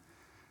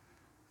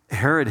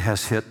 Herod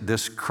has hit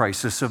this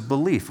crisis of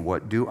belief.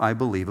 What do I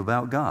believe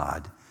about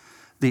God?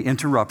 The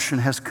interruption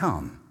has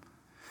come.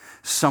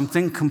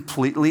 Something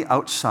completely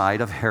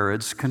outside of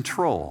Herod's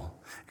control.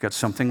 You got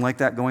something like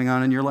that going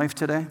on in your life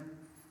today?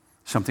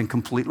 Something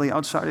completely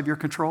outside of your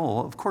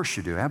control? Of course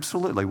you do.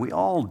 Absolutely. We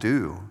all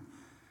do.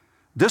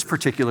 This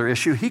particular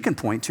issue he can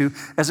point to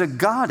as a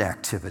God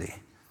activity.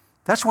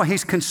 That's why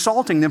he's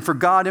consulting them for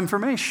God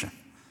information.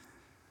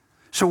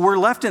 So we're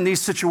left in these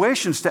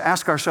situations to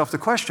ask ourselves the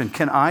question,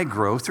 can I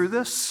grow through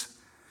this?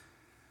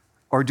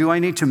 Or do I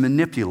need to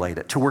manipulate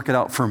it to work it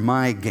out for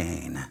my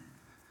gain?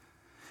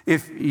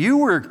 If you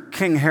were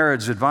King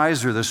Herod's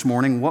advisor this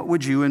morning, what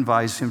would you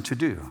advise him to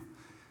do?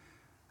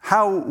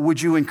 How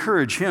would you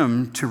encourage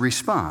him to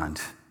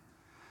respond?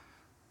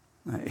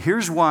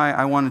 Here's why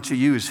I wanted to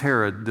use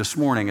Herod this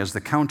morning as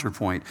the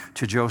counterpoint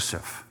to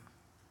Joseph.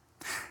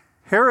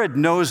 Herod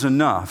knows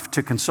enough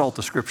to consult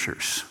the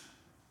scriptures.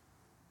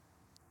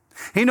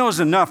 He knows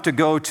enough to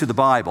go to the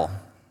Bible.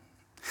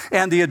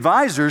 And the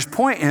advisors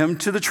point him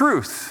to the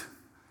truth.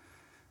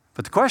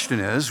 But the question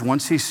is,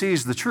 once he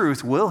sees the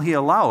truth, will he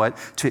allow it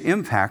to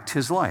impact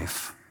his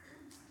life?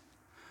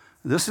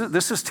 This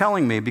is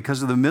telling me,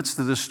 because of the midst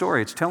of this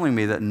story, it's telling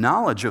me that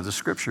knowledge of the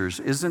scriptures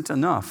isn't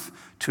enough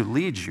to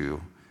lead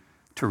you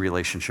to a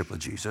relationship with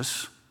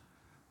Jesus.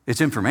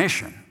 It's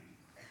information.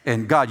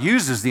 And God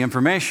uses the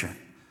information.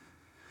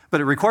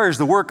 But it requires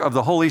the work of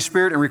the Holy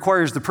Spirit and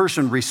requires the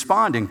person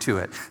responding to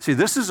it. See,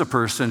 this is a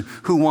person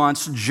who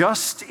wants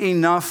just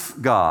enough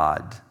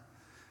God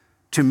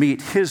to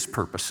meet his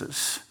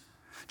purposes,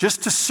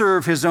 just to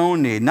serve his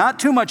own need. Not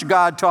too much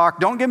God talk.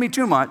 Don't give me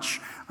too much.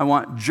 I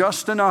want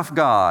just enough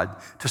God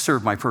to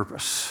serve my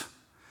purpose.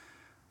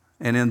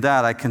 And in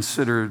that, I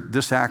consider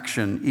this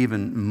action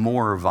even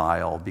more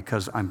vile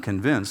because I'm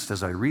convinced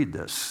as I read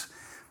this,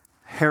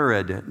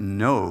 Herod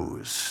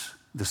knows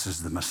this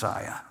is the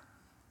Messiah.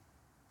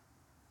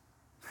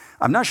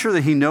 I'm not sure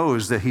that he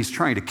knows that he's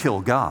trying to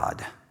kill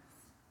God.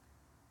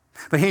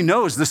 But he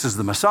knows this is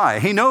the Messiah.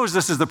 He knows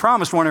this is the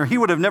promised one, or he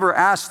would have never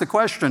asked the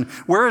question,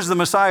 where is the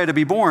Messiah to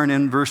be born,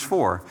 in verse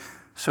 4.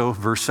 So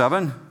verse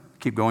 7,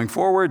 keep going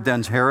forward.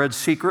 Then Herod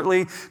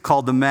secretly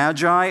called the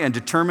Magi and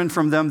determined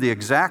from them the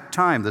exact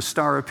time the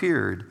star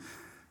appeared.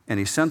 And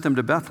he sent them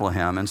to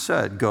Bethlehem and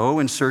said, go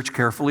and search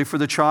carefully for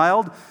the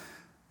child.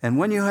 And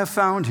when you have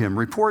found him,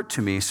 report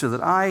to me so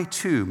that I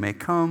too may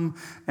come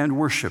and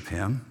worship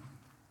him.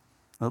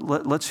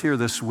 Let's hear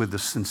this with the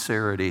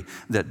sincerity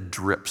that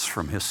drips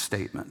from his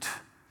statement.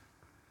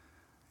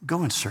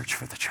 Go and search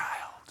for the child.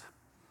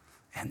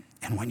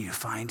 And when you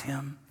find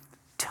him,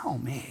 tell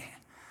me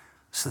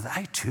so that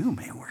I too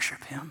may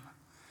worship him.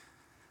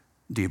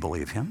 Do you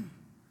believe him?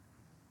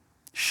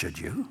 Should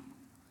you?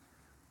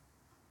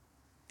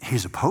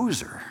 He's a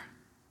poser.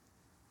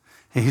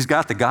 He's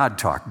got the God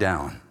talk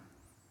down.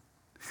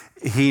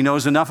 He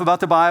knows enough about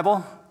the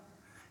Bible.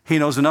 He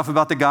knows enough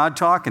about the God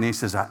talk, and he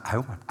says, I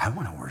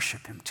want to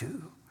worship him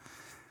too.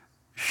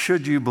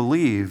 Should you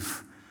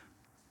believe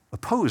a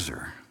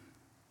poser?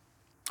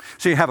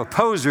 So you have a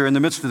poser in the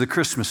midst of the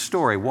Christmas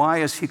story. Why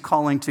is he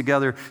calling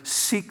together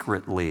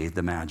secretly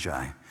the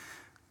Magi?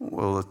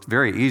 Well, it's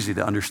very easy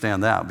to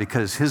understand that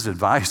because his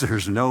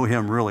advisors know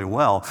him really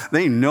well.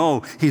 They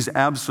know he's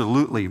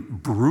absolutely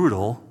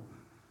brutal.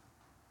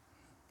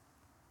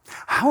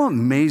 How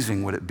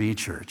amazing would it be,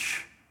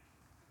 church,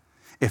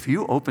 if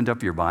you opened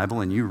up your Bible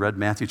and you read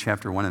Matthew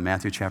chapter 1 and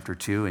Matthew chapter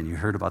 2 and you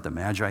heard about the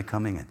Magi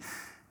coming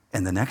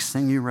and the next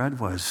thing you read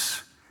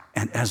was,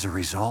 and as a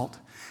result,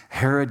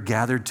 Herod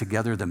gathered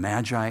together the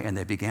Magi and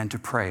they began to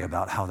pray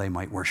about how they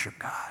might worship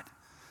God.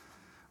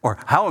 Or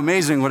how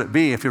amazing would it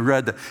be if you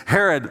read that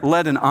Herod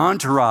led an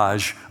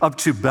entourage up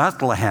to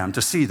Bethlehem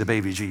to see the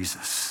baby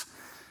Jesus?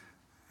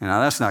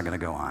 Now, that's not going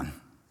to go on.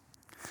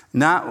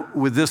 Not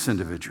with this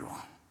individual.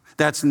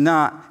 That's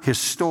not his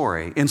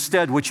story.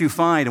 Instead, what you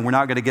find, and we're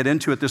not going to get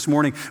into it this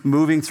morning,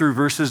 moving through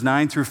verses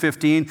 9 through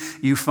 15,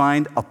 you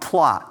find a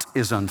plot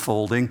is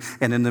unfolding.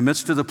 And in the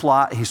midst of the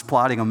plot, he's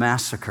plotting a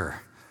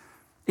massacre.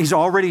 He's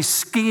already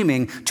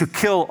scheming to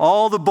kill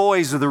all the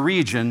boys of the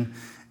region.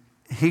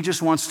 He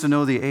just wants to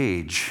know the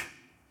age.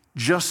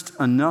 Just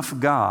enough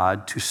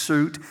God to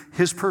suit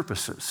his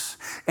purposes.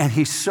 And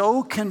he's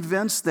so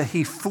convinced that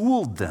he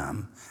fooled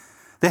them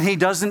that he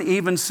doesn't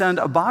even send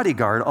a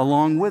bodyguard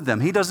along with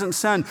them. He doesn't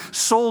send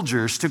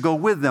soldiers to go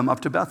with them up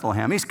to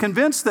Bethlehem. He's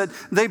convinced that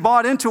they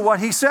bought into what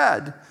he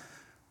said.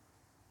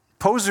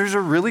 Posers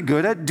are really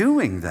good at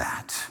doing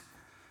that.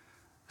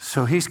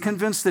 So he's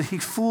convinced that he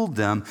fooled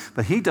them,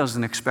 but he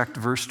doesn't expect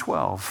verse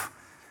 12.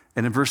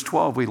 And in verse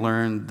 12, we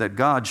learn that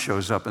God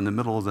shows up in the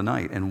middle of the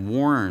night and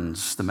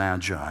warns the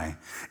Magi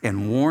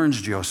and warns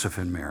Joseph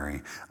and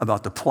Mary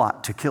about the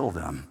plot to kill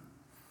them.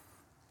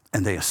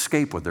 And they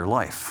escape with their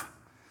life.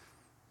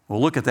 Well,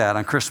 look at that.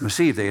 On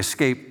Christmas Eve, they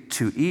escape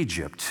to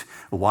Egypt.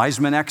 The wise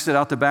men exit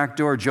out the back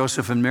door,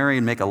 Joseph and Mary,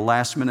 and make a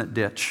last-minute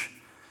ditch.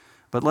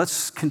 But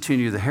let's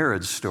continue the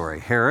Herod story.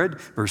 Herod,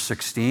 verse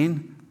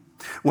 16.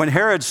 When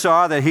Herod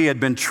saw that he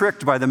had been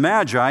tricked by the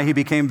Magi, he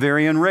became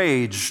very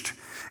enraged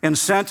and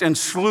sent and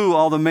slew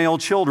all the male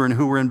children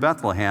who were in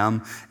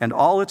Bethlehem and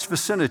all its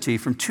vicinity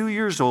from 2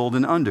 years old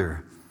and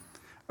under,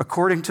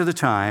 according to the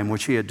time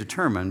which he had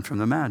determined from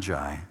the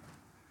Magi.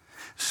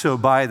 So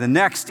by the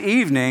next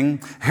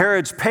evening,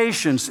 Herod's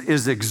patience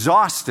is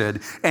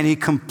exhausted and he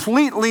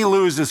completely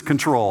loses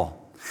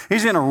control.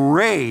 He's in a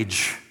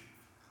rage.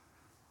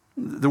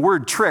 The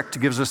word tricked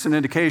gives us an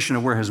indication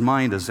of where his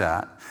mind is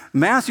at.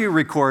 Matthew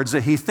records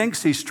that he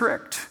thinks he's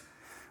tricked.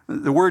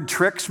 The word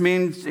tricks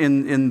means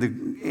in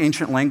the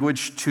ancient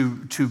language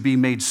to be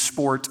made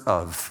sport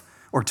of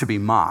or to be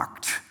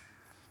mocked.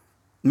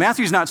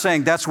 Matthew's not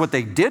saying that's what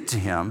they did to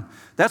him.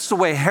 That's the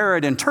way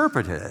Herod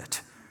interpreted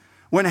it.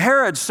 When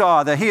Herod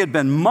saw that he had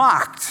been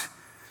mocked,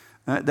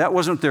 that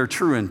wasn't their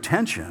true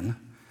intention.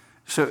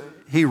 So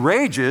he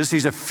rages,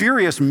 he's a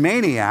furious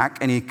maniac,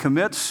 and he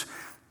commits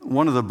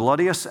one of the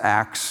bloodiest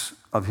acts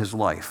of his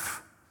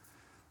life.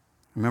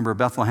 Remember,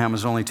 Bethlehem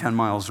is only 10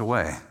 miles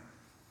away.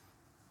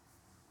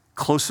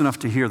 Close enough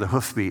to hear the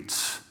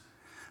hoofbeats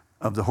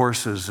of the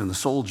horses and the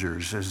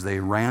soldiers as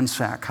they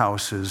ransack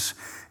houses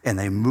and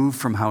they move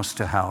from house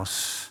to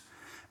house,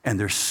 and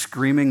their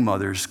screaming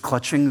mothers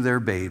clutching their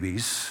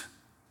babies,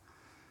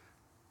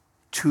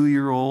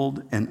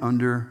 2-year-old and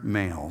under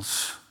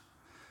males,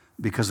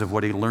 because of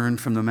what he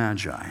learned from the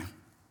Magi.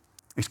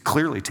 He's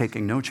clearly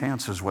taking no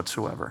chances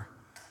whatsoever.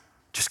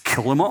 Just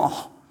kill them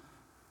all.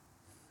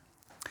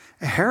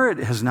 Herod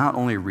has not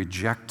only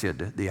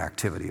rejected the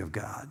activity of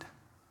God,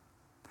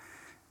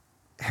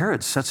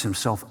 Herod sets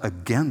himself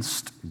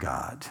against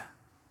God.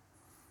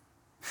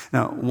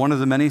 Now, one of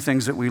the many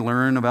things that we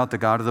learn about the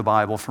God of the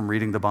Bible from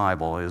reading the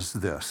Bible is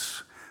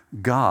this: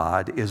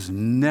 God is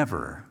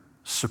never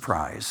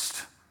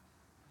surprised.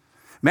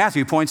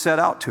 Matthew points that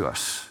out to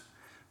us.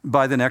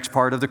 By the next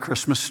part of the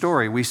Christmas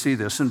story, we see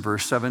this in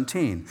verse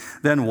 17.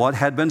 Then what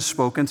had been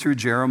spoken through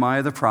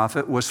Jeremiah the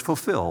prophet was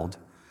fulfilled.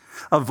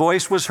 A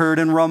voice was heard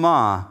in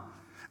Ramah,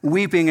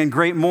 weeping in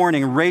great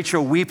mourning,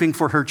 Rachel weeping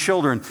for her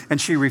children, and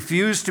she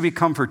refused to be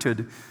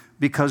comforted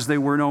because they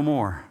were no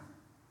more.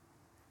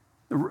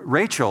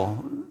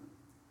 Rachel,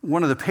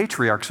 one of the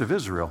patriarchs of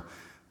Israel,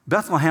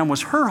 Bethlehem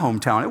was her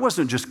hometown. It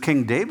wasn't just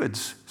King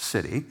David's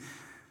city.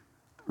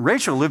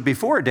 Rachel lived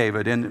before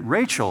David, and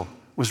Rachel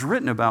was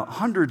written about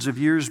hundreds of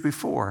years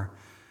before.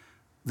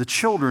 The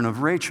children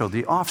of Rachel,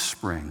 the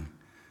offspring,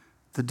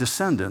 the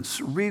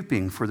descendants,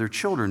 reaping for their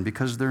children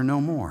because they're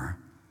no more.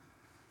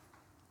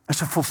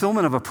 It's a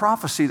fulfillment of a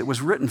prophecy that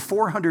was written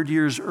 400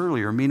 years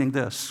earlier, meaning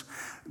this: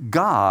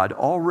 God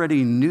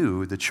already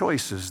knew the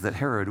choices that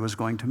Herod was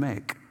going to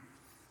make.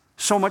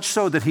 So much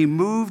so that he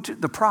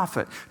moved the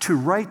prophet to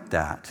write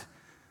that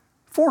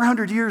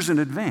 400 years in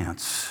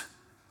advance.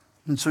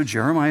 And so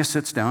Jeremiah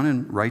sits down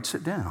and writes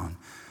it down,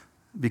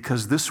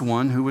 because this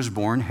one who was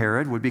born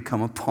Herod would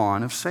become a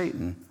pawn of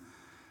Satan.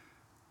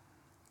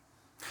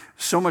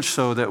 So much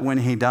so that when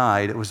he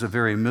died, it was a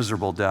very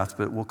miserable death,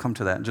 but we'll come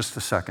to that in just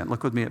a second.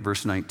 Look with me at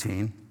verse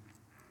 19.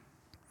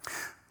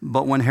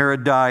 But when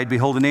Herod died,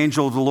 behold, an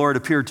angel of the Lord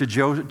appeared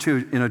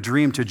in a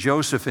dream to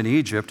Joseph in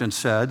Egypt and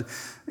said,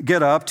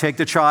 "Get up, take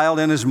the child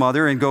and his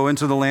mother and go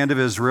into the land of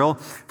Israel,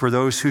 for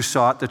those who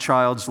sought the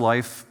child's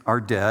life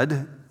are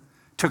dead."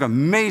 It took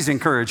amazing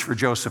courage for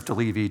Joseph to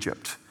leave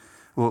Egypt.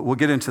 We'll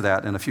get into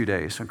that in a few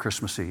days on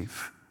Christmas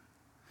Eve.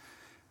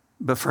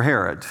 But for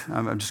Herod,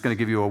 I'm just going to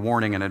give you a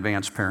warning in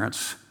advance,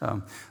 parents.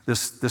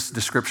 This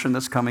description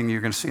that's coming,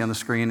 you're going to see on the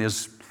screen,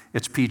 it's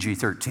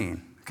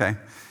PG-13, okay?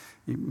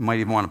 You might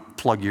even want to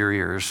plug your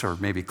ears or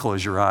maybe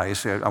close your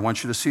eyes. I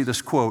want you to see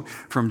this quote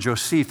from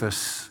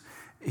Josephus.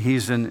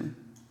 He's an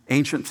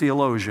ancient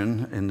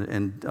theologian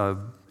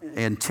and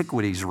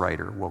antiquities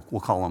writer,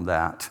 we'll call him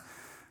that.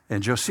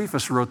 And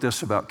Josephus wrote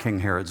this about King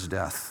Herod's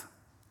death.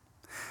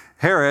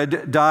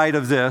 Herod died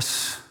of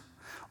this: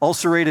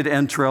 ulcerated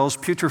entrails,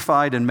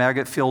 putrefied and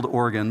maggot-filled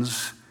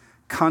organs,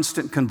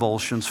 constant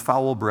convulsions,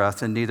 foul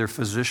breath, and neither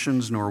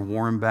physicians nor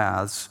warm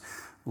baths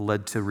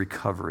led to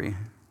recovery.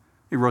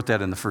 He wrote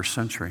that in the 1st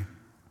century.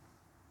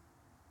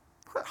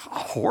 What a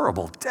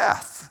horrible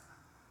death.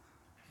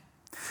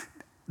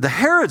 The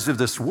Herods of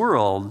this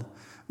world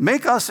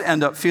make us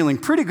end up feeling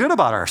pretty good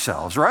about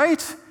ourselves,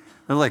 right?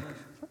 They're like,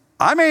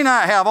 I may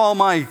not have all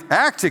my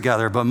act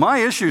together, but my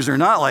issues are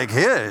not like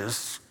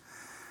his.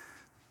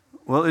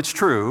 Well, it's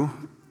true.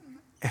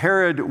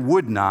 Herod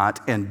would not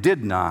and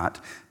did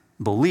not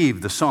believe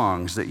the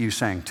songs that you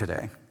sang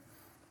today.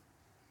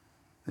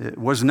 It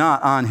was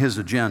not on his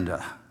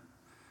agenda.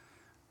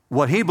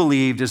 What he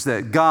believed is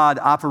that God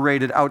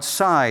operated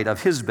outside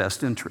of his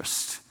best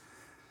interest.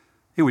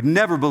 He would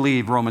never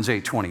believe Romans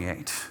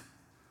 8:28,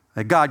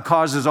 that God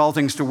causes all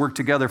things to work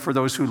together for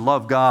those who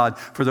love God,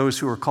 for those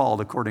who are called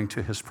according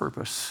to his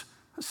purpose.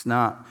 That's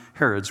not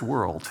Herod's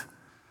world.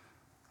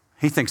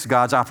 He thinks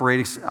God's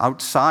operating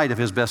outside of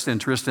his best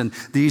interest, and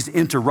these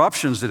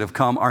interruptions that have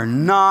come are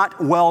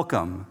not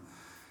welcome.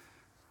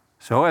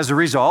 So as a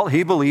result,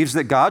 he believes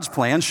that God's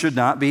plans should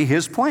not be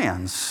his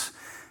plans,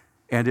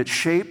 and it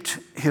shaped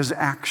his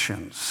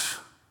actions,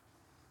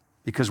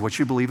 because what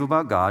you believe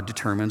about God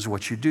determines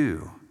what you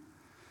do.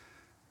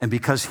 And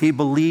because he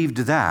believed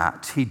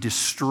that, he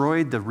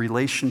destroyed the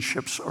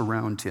relationships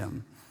around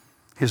him,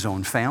 his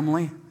own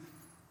family,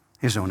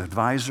 his own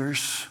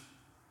advisors,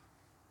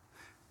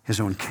 his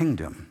own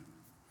kingdom.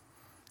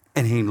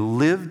 And he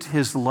lived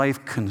his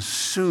life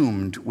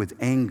consumed with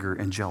anger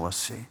and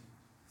jealousy.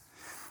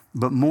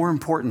 But more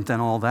important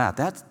than all that,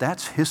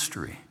 that's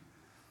history.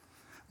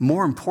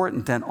 More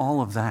important than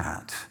all of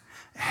that,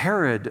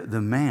 Herod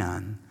the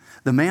man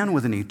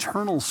with an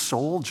eternal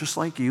soul just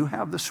like you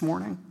have this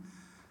morning,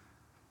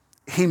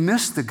 he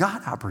missed the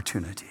God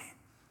opportunity.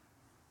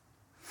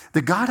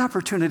 The God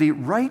opportunity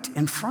right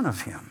in front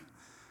of him.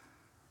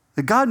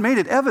 That God made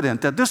it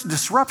evident that this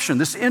disruption,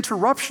 this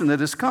interruption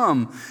that has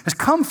come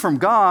from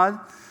God,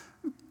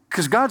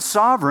 because God's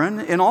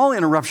sovereign and all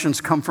interruptions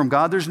come from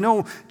God. There's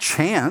no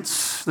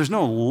chance, there's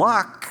no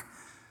luck.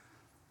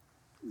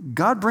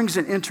 God brings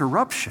an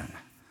interruption,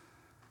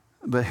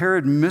 but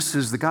Herod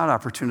misses the God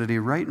opportunity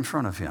right in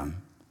front of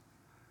him.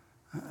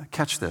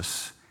 Catch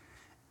this.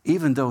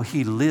 Even though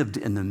he lived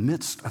in the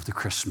midst of the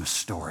Christmas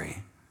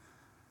story,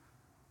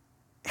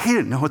 he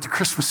didn't know what the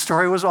Christmas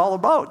story was all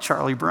about,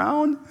 Charlie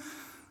Brown.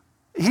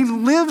 He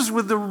lives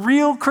with the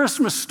real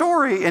Christmas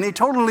story, and he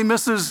totally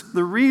misses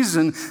the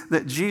reason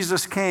that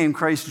Jesus came,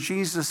 Christ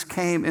Jesus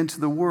came into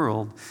the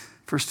world,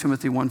 1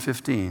 Timothy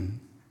 1:15,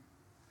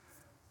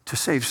 to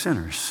save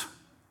sinners.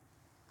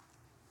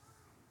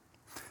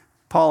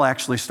 Paul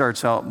actually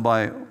starts out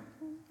by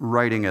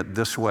writing it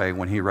this way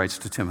when he writes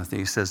to Timothy.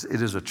 He says,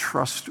 it is a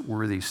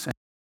trustworthy saying.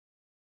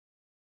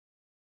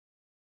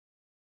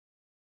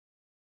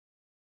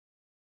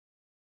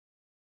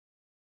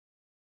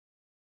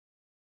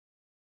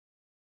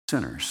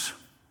 Sinners.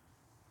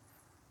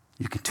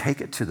 You can take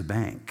it to the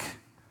bank.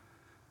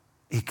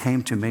 He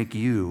came to make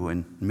you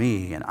and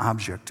me an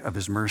object of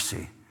his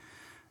mercy.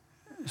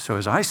 So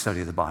as I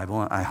study the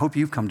Bible, I hope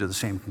you've come to the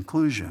same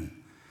conclusion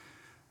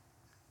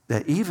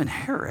that even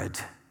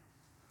Herod,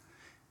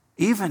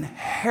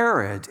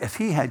 if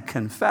he had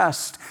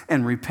confessed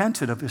and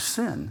repented of his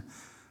sin,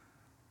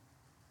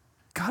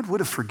 God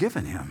would have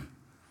forgiven him.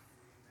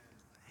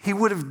 He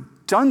would have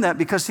done that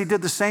because he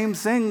did the same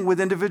thing with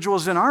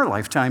individuals in our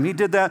lifetime. He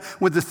did that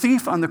with the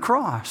thief on the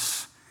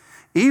cross.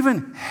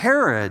 Even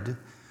Herod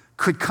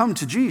could come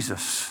to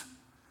Jesus.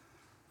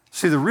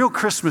 See, the real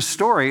Christmas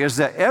story is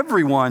that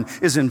everyone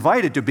is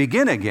invited to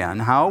begin again.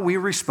 How we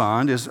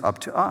respond is up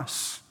to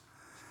us.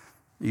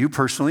 You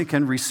personally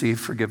can receive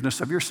forgiveness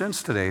of your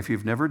sins today if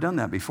you've never done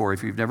that before,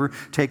 if you've never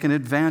taken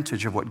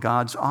advantage of what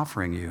God's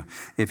offering you.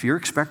 If you're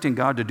expecting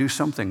God to do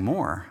something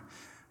more,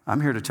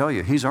 I'm here to tell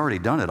you, he's already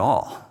done it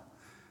all.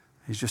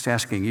 He's just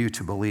asking you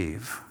to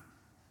believe.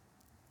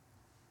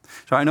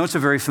 So I know it's a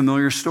very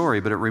familiar story,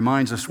 but it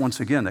reminds us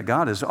once again that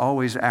God is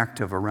always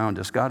active around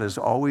us. God is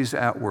always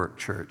at work,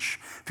 church.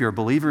 If you're a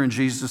believer in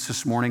Jesus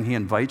this morning, he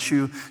invites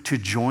you to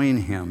join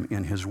him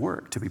in his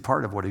work, to be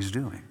part of what he's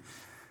doing.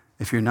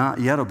 If you're not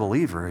yet a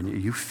believer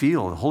and you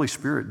feel the Holy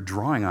Spirit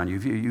drawing on you,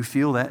 you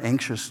feel that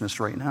anxiousness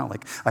right now,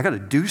 like, I got to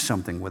do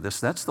something with this.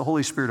 That's the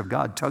Holy Spirit of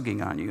God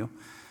tugging on you.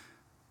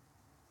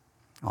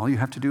 All you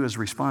have to do is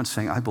respond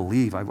saying, I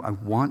believe, I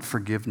want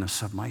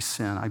forgiveness of my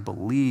sin. I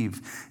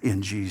believe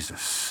in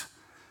Jesus.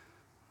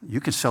 You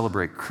can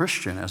celebrate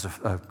Christmas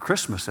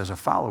as a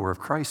follower of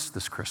Christ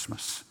this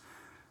Christmas.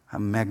 How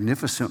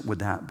magnificent would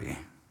that be?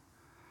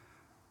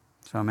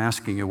 So I'm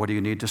asking you, what do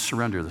you need to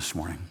surrender this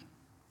morning?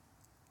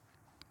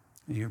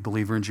 You're a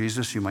believer in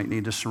Jesus, you might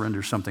need to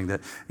surrender something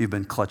that you've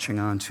been clutching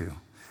on to.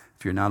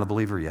 If you're not a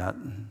believer yet,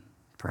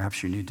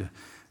 perhaps you need to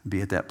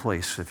be at that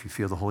place, if you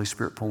feel the Holy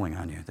Spirit pulling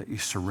on you, that you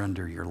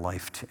surrender your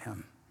life to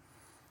him.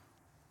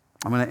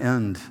 I'm going to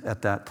end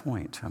at that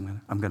point.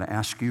 I'm going to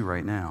ask you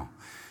right now,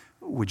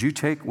 would you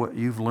take what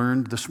you've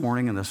learned this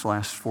morning in this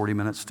last 40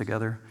 minutes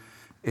together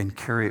and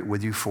carry it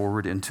with you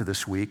forward into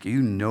this week?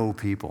 You know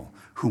people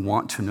who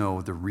want to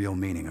know the real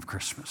meaning of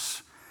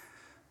Christmas.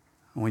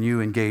 When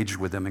you engage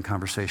with them in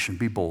conversation,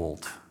 be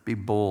bold,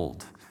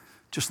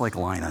 just like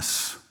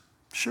Linus.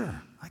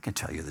 Sure, I can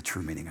tell you the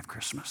true meaning of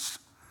Christmas.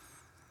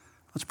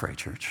 Let's pray,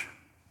 church.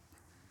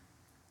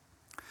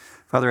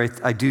 Father,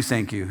 I do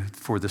thank you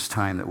for this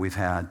time that we've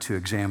had to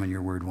examine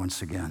your word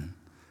once again.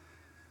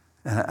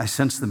 And I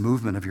sense the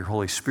movement of your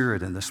Holy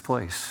Spirit in this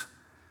place.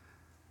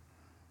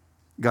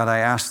 God, I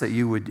ask that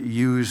you would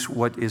use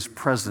what is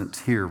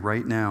present here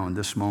right now in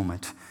this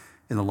moment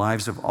in the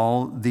lives of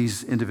all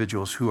these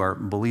individuals who are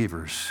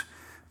believers,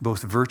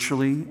 both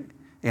virtually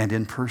and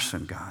in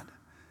person, God.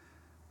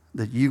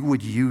 That you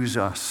would use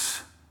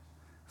us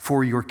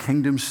for your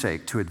kingdom's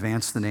sake to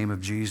advance the name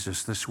of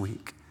Jesus this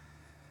week.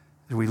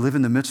 As we live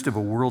in the midst of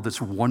a world that's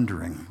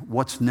wondering,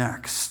 what's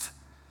next?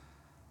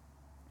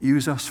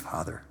 Use us,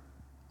 Father.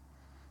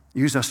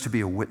 Use us to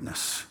be a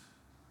witness.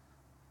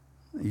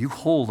 You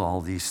hold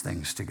all these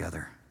things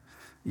together.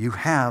 You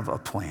have a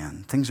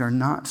plan. Things are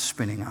not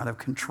spinning out of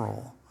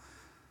control.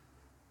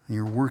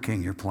 You're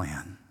working your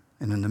plan.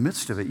 And in the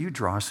midst of it, you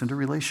draw us into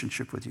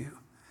relationship with you.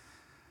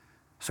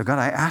 So God,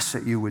 I ask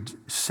that you would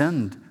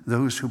send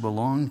those who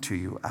belong to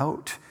you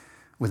out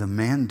with a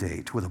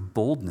mandate, with a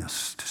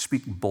boldness to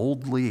speak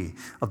boldly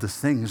of the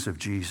things of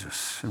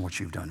Jesus and what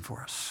you've done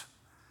for us.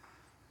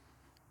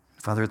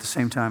 Father, at the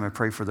same time, I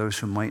pray for those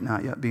who might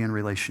not yet be in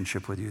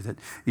relationship with you, that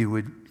you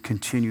would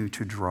continue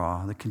to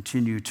draw, that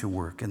continue to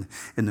work in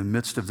the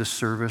midst of this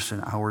service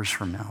and hours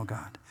from now,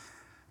 God.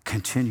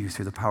 Continue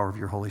through the power of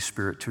your Holy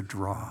Spirit to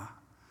draw.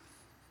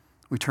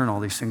 We turn all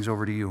these things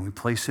over to you and we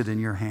place it in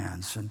your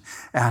hands and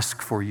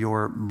ask for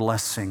your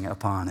blessing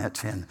upon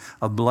it and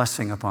a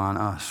blessing upon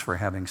us for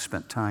having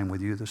spent time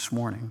with you this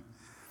morning.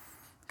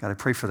 God, I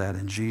pray for that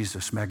in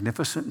Jesus'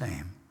 magnificent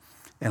name.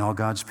 And all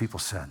God's people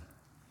said,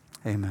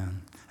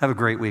 amen. Have a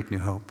great week, New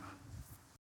Hope.